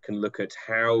we can look at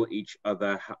how each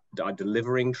other are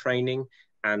delivering training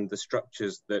and the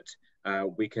structures that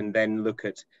we can then look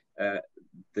at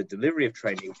the delivery of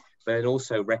training, but then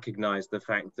also recognize the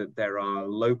fact that there are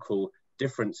local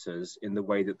differences in the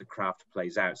way that the craft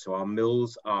plays out. So our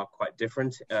mills are quite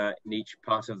different in each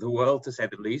part of the world, to say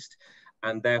the least,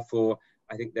 and therefore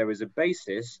I think there is a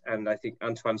basis, and I think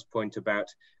Antoine's point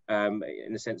about,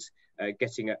 in a sense,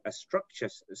 getting a structure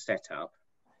set up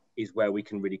is where we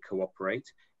can really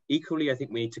cooperate. Equally, I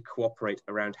think we need to cooperate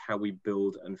around how we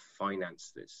build and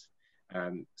finance this.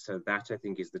 So that, I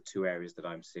think, is the 2 areas that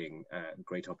I'm seeing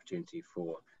great opportunity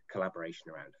for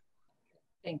collaboration around.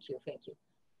 Thank you, thank you.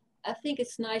 I think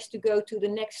it's nice to go to the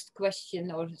next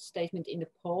question or statement in the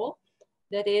poll.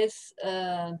 That is,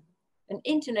 an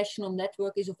international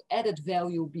network is of added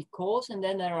value because, and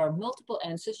then there are multiple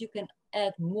answers. You can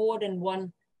add more than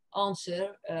one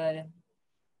answer,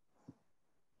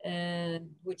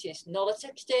 which is knowledge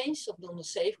exchange on the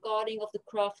safeguarding of the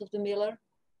craft of the miller,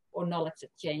 or knowledge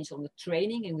exchange on the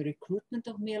training and recruitment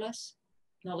of millers,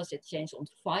 knowledge exchange on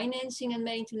financing and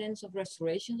maintenance of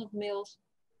restoration of mills,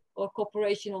 or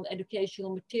cooperation on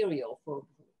educational material for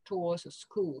tours or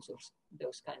schools or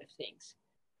those kind of things.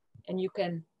 And you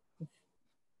can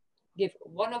give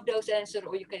one of those answers,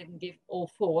 or you can give all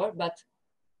 4, but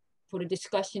for the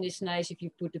discussion it's nice if you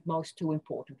put the most 2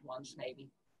 important ones maybe.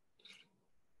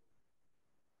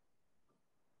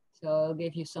 So I'll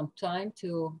give you some time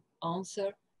to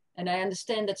answer. And I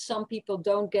understand that some people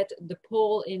don't get the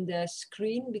poll in the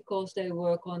screen because they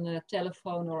work on a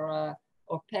telephone or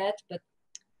pad, but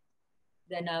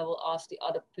then I will ask the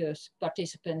other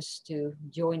participants to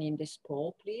join in this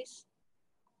poll, please.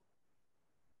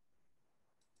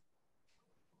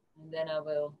 And then I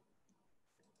will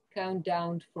count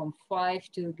down from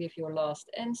 5 to give your last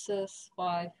answers.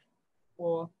 5,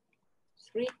 4,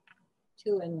 3,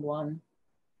 2, and 1.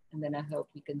 And then I hope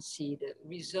you can see the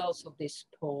results of this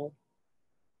poll.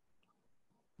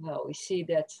 Well, we see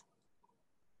that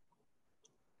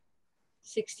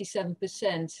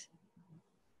 67%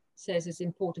 says it's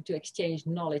important to exchange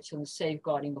knowledge on the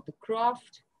safeguarding of the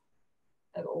craft.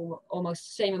 Almost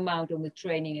the same amount on the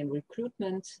training and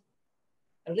recruitment.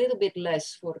 a little bit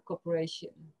less for the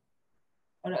cooperation.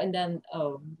 And then,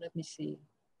 oh, let me see.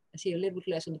 I see a little bit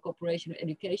less on the cooperation of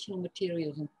educational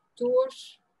materials and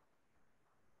tours.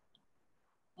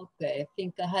 Okay, I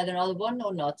think I had another one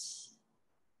or not.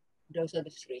 Those are the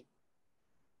three.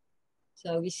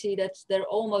 So we see that they're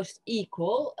almost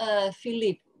equal.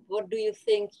 Philippe, what do you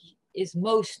think is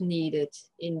most needed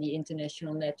in the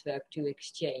international network to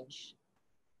exchange?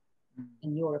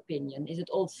 In your opinion, is it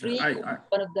all three or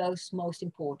one of those most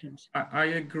important? I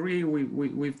agree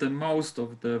with the most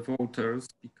of the voters,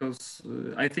 because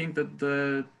I think that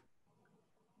the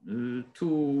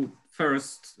two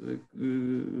first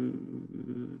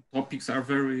topics are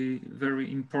very,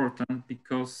 very important,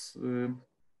 because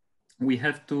we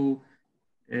have to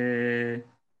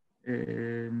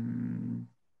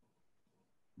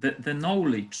the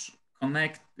knowledge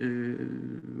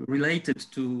related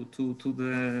to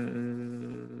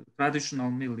the traditional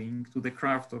milling, to the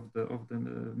craft of the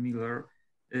miller,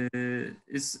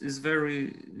 is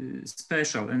very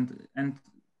special and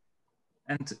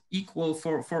equal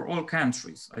for all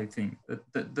countries. I think that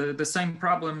the same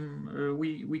problem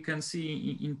we can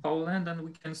see in Poland, and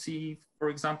we can see, for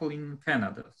example, in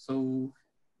Canada. So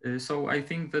I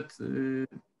think that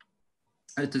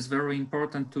it is very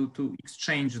important to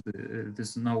exchange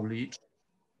this knowledge,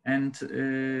 and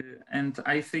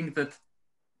I think that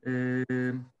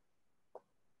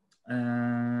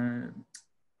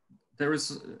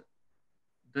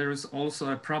there is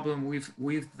also a problem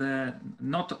with the,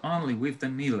 not only with the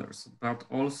millers, but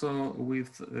also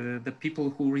with the people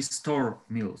who restore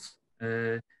mills.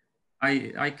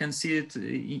 I can see it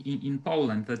in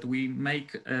Poland, that we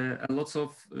make a lot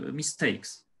of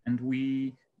mistakes, and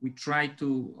we try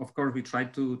to, of course, we try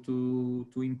to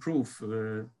improve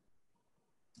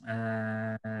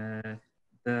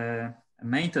the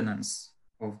maintenance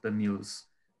of the mills,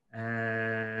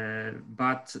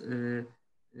 but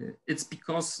it's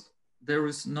because there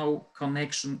is no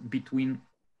connection between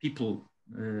people,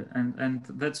 and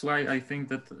that's why I think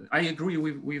that I agree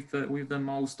with the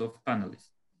most of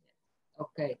panelists.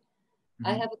 Okay.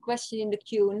 I have a question in the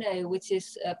Q&A, which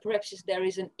is perhaps there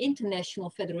is an international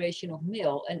federation of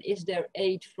mill, and is there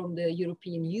aid from the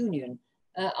European Union?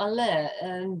 Alain,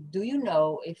 do you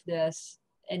know if there's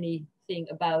anything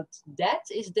about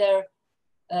that? Is there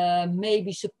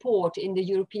maybe support in the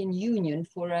European Union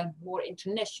for a more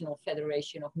international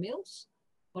federation of mills?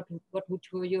 What would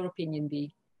your opinion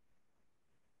be?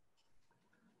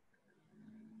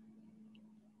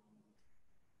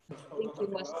 I think you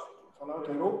must...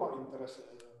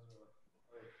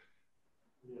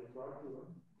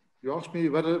 You asked me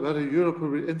whether Europe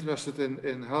would be interested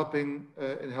in helping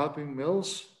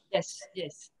mills. Yes,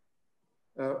 yes.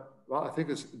 Well, I think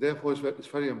it's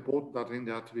very important, I think,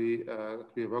 that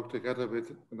we work together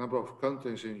with a number of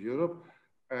countries in Europe,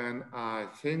 and I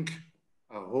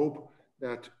hope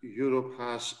that Europe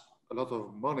has a lot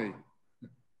of money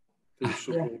to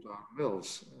support our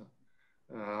mills.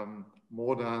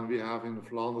 More than we have in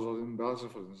Flanders or in Belgium,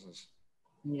 for instance.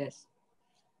 Yes.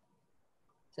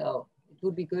 So it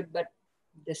would be good, but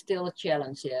there's still a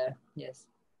challenge there. Yes.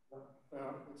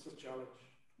 It's a challenge.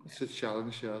 It's a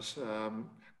challenge, yes.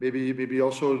 Maybe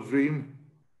also a dream.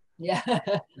 Yeah.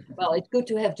 Well, it's good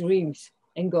to have dreams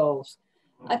and goals.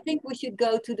 I think we should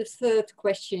go to the third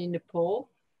question in the poll,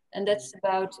 and that's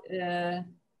about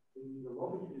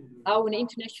how an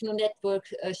international network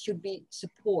should be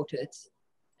supported.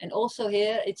 And also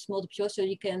here, it's multiple choice, so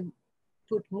you can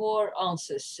put more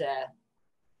answers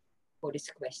for this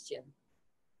question.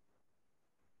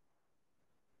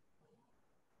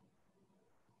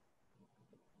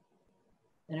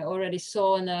 And I already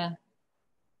saw a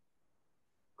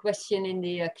question in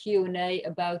the Q&A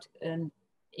about an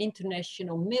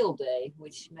international mill day,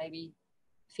 which maybe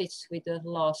fits with the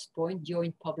last point,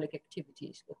 joint public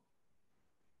activities.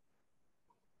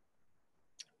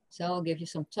 So I'll give you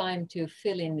some time to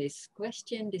fill in this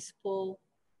question, this poll.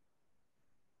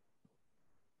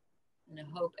 And I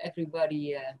hope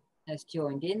everybody has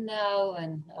joined in now,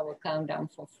 and I will count down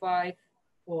from 5,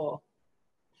 4,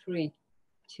 3,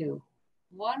 2,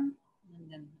 1.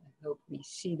 And then I hope we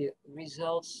see the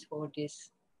results for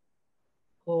this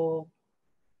poll.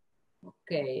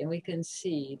 Okay, and we can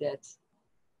see that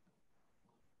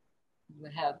we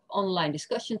have online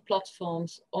discussion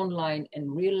platforms, online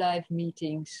and real life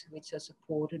meetings, which are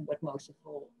supported, but most of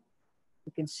all,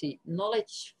 we can see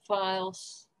knowledge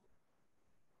files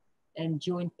and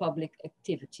joint public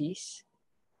activities.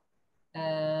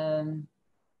 And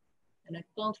I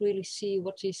can't really see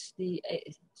what is the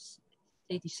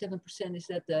 87%, is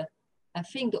that the, I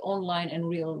think the online and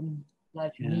real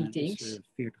life meetings.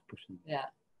 40%. Yeah.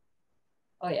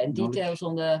 Oh yeah, and details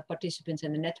on the participants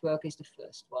and the network is the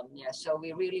first one. Yeah, so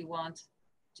we really want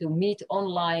to meet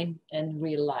online and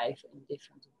real life in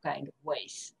different kind of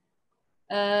ways.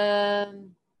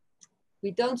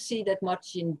 We don't see that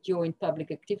much in joint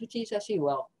public activities. I see,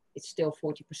 well, it's still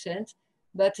 40%.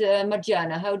 But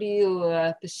Marjana, how do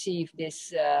you perceive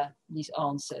this, these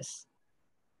answers?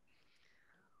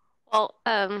 Well,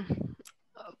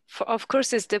 of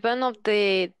course, it depends on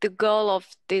the goal of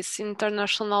this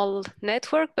international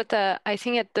network. But I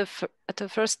think at the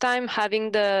first time,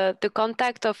 having the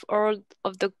contact of all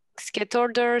of the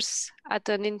skateboarders at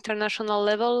an international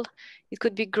level, it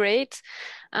could be great.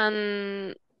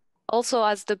 And also,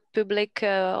 as the public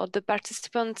or the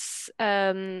participants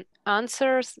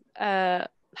answers,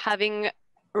 having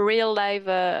real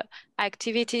live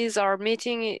activities or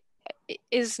meeting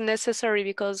is necessary,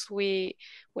 because we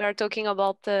are talking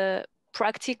about the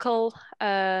practical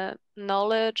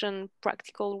knowledge and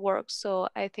practical work. So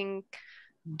I think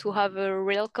to have a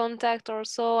real contact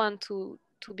also, and to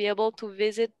be able to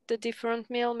visit the different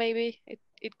mill, maybe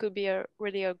it could be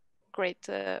really a great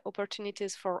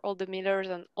opportunities for all the millers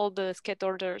and all the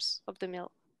skateboarders of the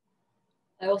mill.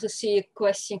 I also see a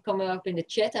question coming up in the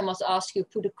chat. I must ask you,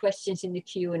 put the questions in the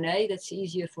Q&A. That's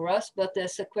easier for us. But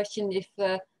there's a question if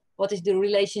what is the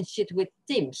relationship with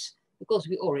TIMSS? Because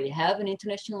we already have an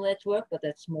international network, but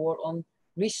that's more on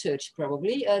research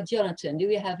probably. Jonathan, do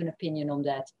you have an opinion on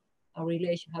that? How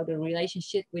the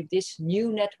relationship with this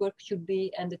new network should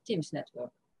be and the TIMSS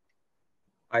network?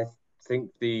 I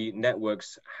think the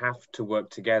networks have to work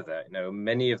together. You know,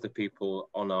 many of the people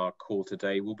on our call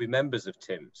today will be members of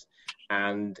TIMSS,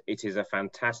 and it is a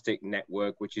fantastic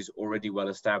network which is already well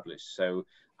established. So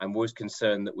I'm always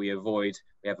concerned that we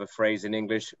have a phrase in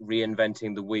English,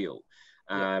 reinventing the wheel.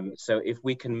 So if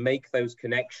we can make those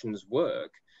connections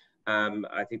work,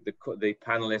 I think the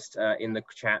panelist in the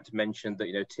chat mentioned that,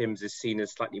 you know, TIMSS is seen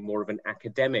as slightly more of an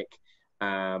academic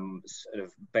sort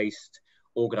of based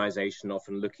organization,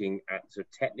 often looking at sort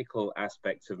of technical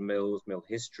aspects of mills, mill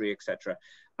history, etc.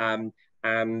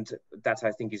 And that,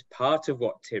 I think, is part of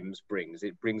what TIMSS brings.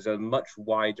 It brings a much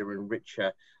wider and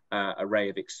richer array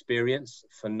of experience,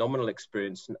 phenomenal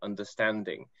experience and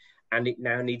understanding, and it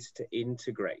now needs to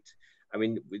integrate. I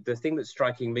mean, the thing that's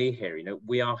striking me here, you know,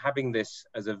 we are having this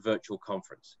as a virtual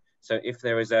conference. So if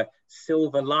there is a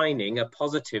silver lining, a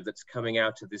positive that's coming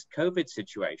out of this COVID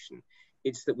situation,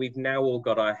 it's that we've now all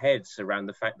got our heads around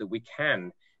the fact that we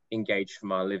can engage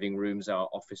from our living rooms, our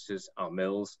offices, our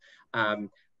mills,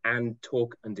 and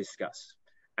talk and discuss.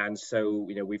 And so,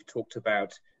 you know, we've talked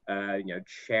about, you know,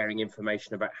 sharing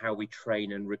information about how we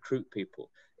train and recruit people.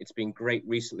 It's been great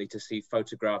recently to see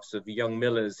photographs of young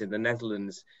millers in the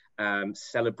Netherlands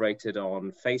celebrated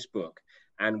on Facebook.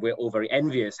 And we're all very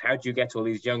envious. How do you get all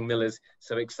these young millers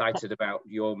so excited about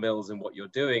your mills and what you're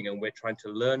doing? And we're trying to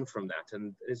learn from that.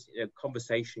 And there's a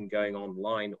conversation going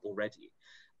online already.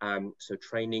 So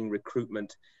training,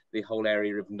 recruitment, the whole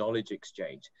area of knowledge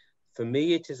exchange. For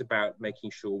me, it is about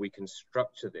making sure we can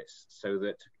structure this so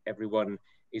that everyone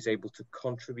is able to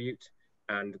contribute,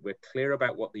 and we're clear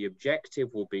about what the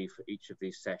objective will be for each of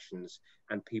these sessions,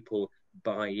 and people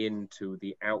buy into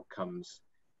the outcomes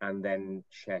and then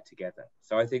share together.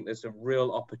 So I think there's a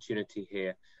real opportunity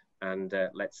here, and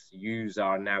let's use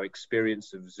our now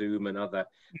experience of Zoom and other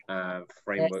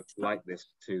frameworks like this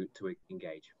to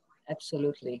engage.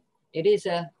 Absolutely. It is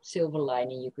a silver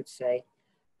lining, you could say.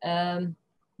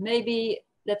 Maybe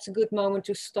that's a good moment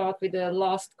to start with the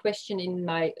last question in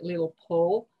my little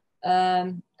poll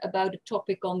about the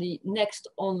topic on the next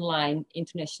online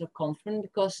international conference,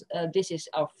 because this is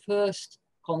our first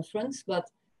conference, but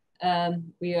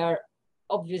we are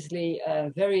obviously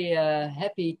very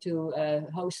happy to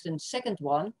host a second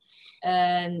one.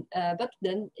 And but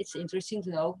then it's interesting to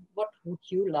know, what would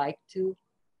you like to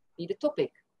be the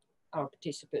topic, our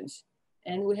participants?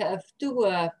 And we have two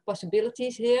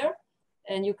possibilities here,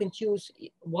 and you can choose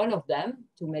one of them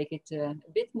to make it a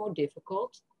bit more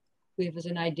difficult. Give us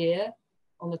an idea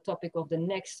on the topic of the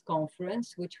next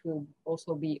conference, which will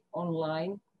also be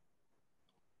online.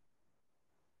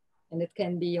 And it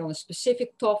can be on a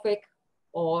specific topic,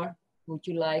 or would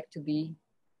you like to be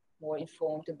more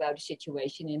informed about the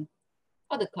situation in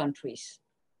other countries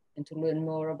and to learn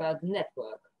more about the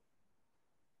network?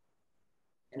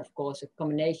 And of course, a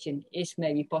combination is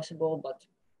maybe possible, but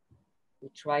we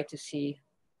try to see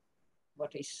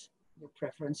what is your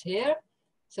preference here.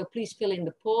 So please fill in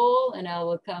the poll, and I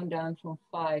will count down from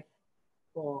 5,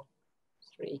 4,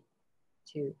 3,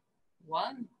 2,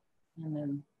 1, and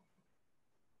then,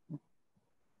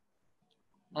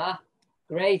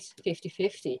 great,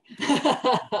 50-50.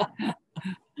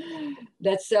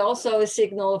 That's also a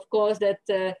signal, of course,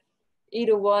 that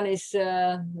either one is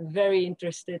very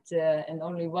interested and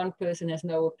only one person has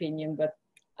no opinion, but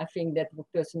I think that the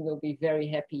person will be very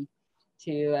happy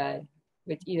to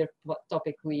with either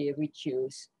topic we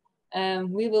choose.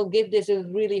 We will give this a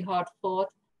really hard thought,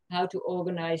 how to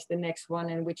organize the next one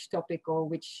and which topic or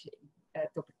which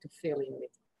topic to fill in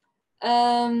with.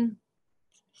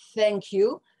 Thank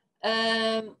you.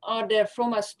 Are there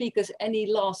from our speakers any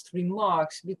last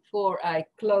remarks before I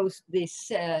close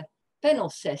this panel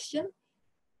session?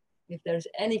 If there's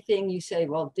anything you say,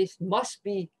 well, this must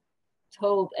be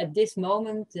told at this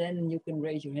moment, then you can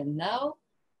raise your hand now.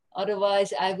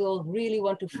 Otherwise, I will really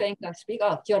want to thank our speaker.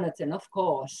 Oh, Jonathan, of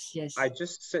course, yes. I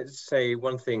just say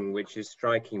one thing which is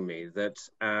striking me, that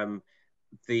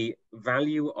the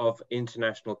value of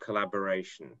international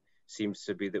collaboration seems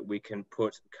to be that we can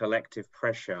put collective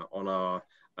pressure on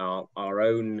our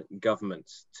own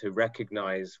governments to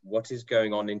recognize what is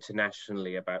going on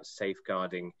internationally about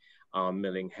safeguarding our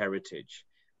milling heritage.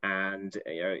 And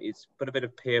you know, it's put a bit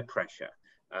of peer pressure.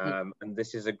 And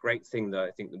this is a great thing that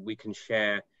I think that we can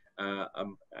share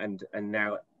and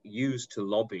now use to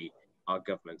lobby our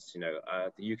governments. You know,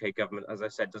 the UK government, as I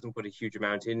said, doesn't put a huge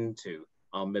amount into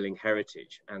our milling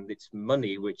heritage, and it's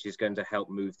money which is going to help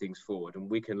move things forward. And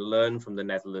we can learn from the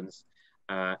Netherlands.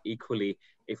 Equally,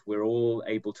 if we're all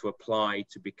able to apply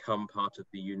to become part of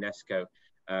the UNESCO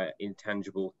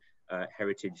Intangible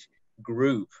Heritage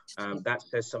Group, that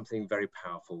says something very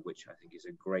powerful, which I think is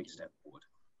a great step forward.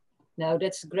 Now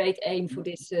that's a great aim for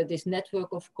this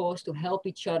network, of course, to help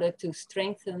each other, to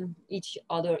strengthen each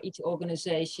other, each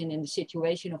organization in the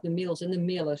situation of the mills and the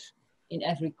millers in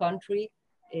every country,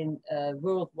 in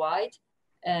worldwide.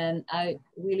 And I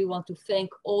really want to thank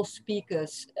all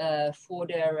speakers for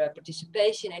their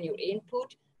participation and your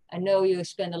input. I know you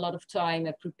spend a lot of time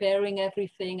preparing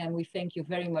everything, and we thank you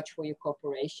very much for your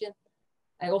cooperation.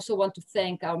 I also want to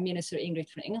thank our Minister Ingrid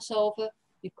van Engelshoven,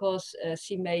 because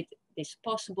she made this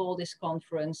possible, this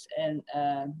conference. And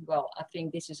well, I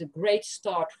think this is a great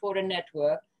start for the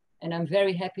network. And I'm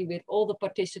very happy with all the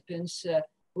participants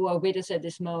who are with us at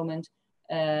this moment.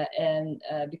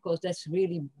 Because that's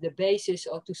really the basis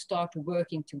of to start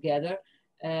working together.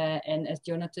 And as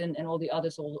Jonathan and all the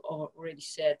others already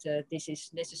said, this is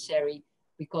necessary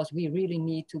because we really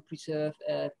need to preserve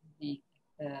the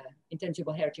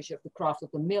intangible heritage of the craft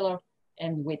of the miller,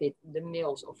 and with it, the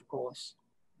mills, of course.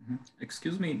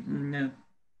 Excuse me,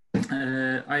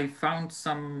 I found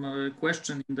some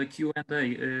question in the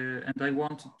Q&A and I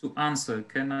wanted to answer.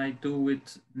 Can I do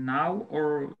it now,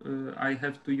 or I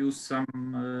have to use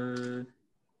some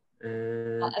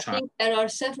I think there are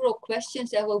several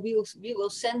questions and we will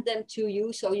send them to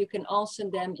you so you can answer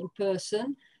them in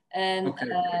person. And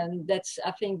okay. That's,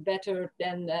 I think, better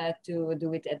than to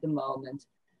do it at the moment.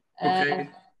 Okay.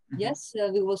 Yes,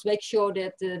 we will make sure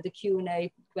that the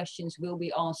Q&A questions will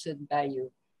be answered by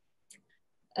you.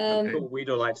 We'd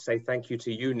all like to say thank you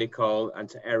to you, Nicole, and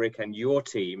to Eric and your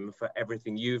team for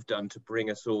everything you've done to bring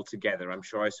us all together. I'm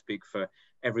sure I speak for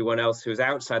everyone else who's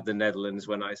outside the Netherlands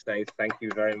when I say thank you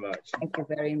very much. Thank you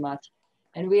very much.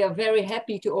 And we are very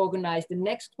happy to organize the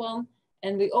next one.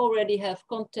 And we already have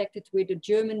contacted with the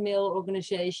German Mill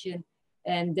organization,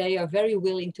 and they are very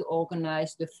willing to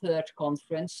organize the third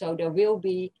conference. So there will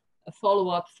be a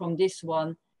follow-up from this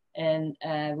one. And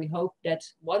we hope that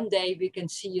one day we can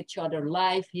see each other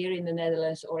live here in the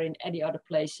Netherlands or in any other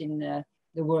place in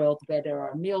the world where there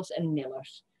are mills and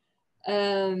millers.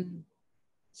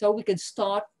 So we can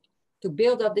start to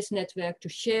build up this network, to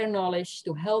share knowledge,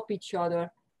 to help each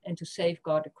other, and to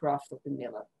safeguard the craft of the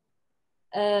miller.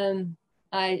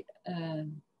 I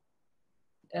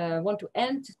want to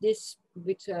end this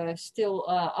with still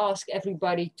ask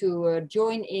everybody to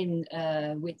join in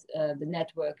with the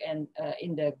network and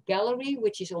in the gallery,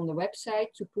 which is on the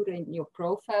website, to put in your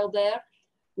profile there.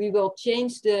 We will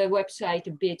change the website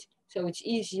a bit so it's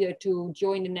easier to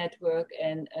join the network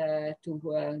and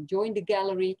to join the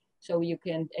gallery, so you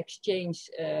can exchange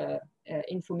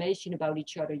information about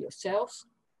each other yourselves.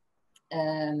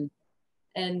 And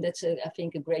that's, I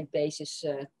think, a great basis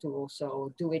to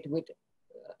also do it with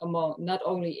not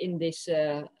only in this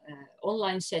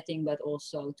online setting, but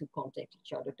also to contact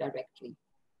each other directly.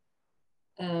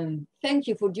 Thank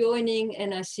you for joining,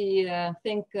 and I see,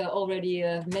 think already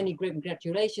many great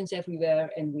congratulations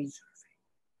everywhere, and we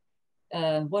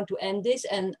want to end this.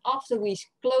 And after we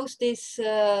close this,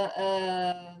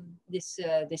 this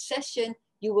session,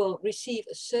 you will receive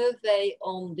a survey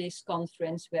on this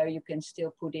conference where you can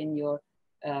still put in your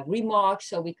remarks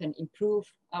so we can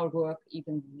improve our work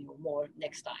even more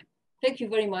next time. Thank you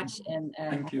very much, and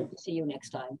hope to see you next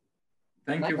time.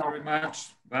 Thank you very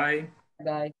much. Bye.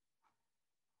 Bye.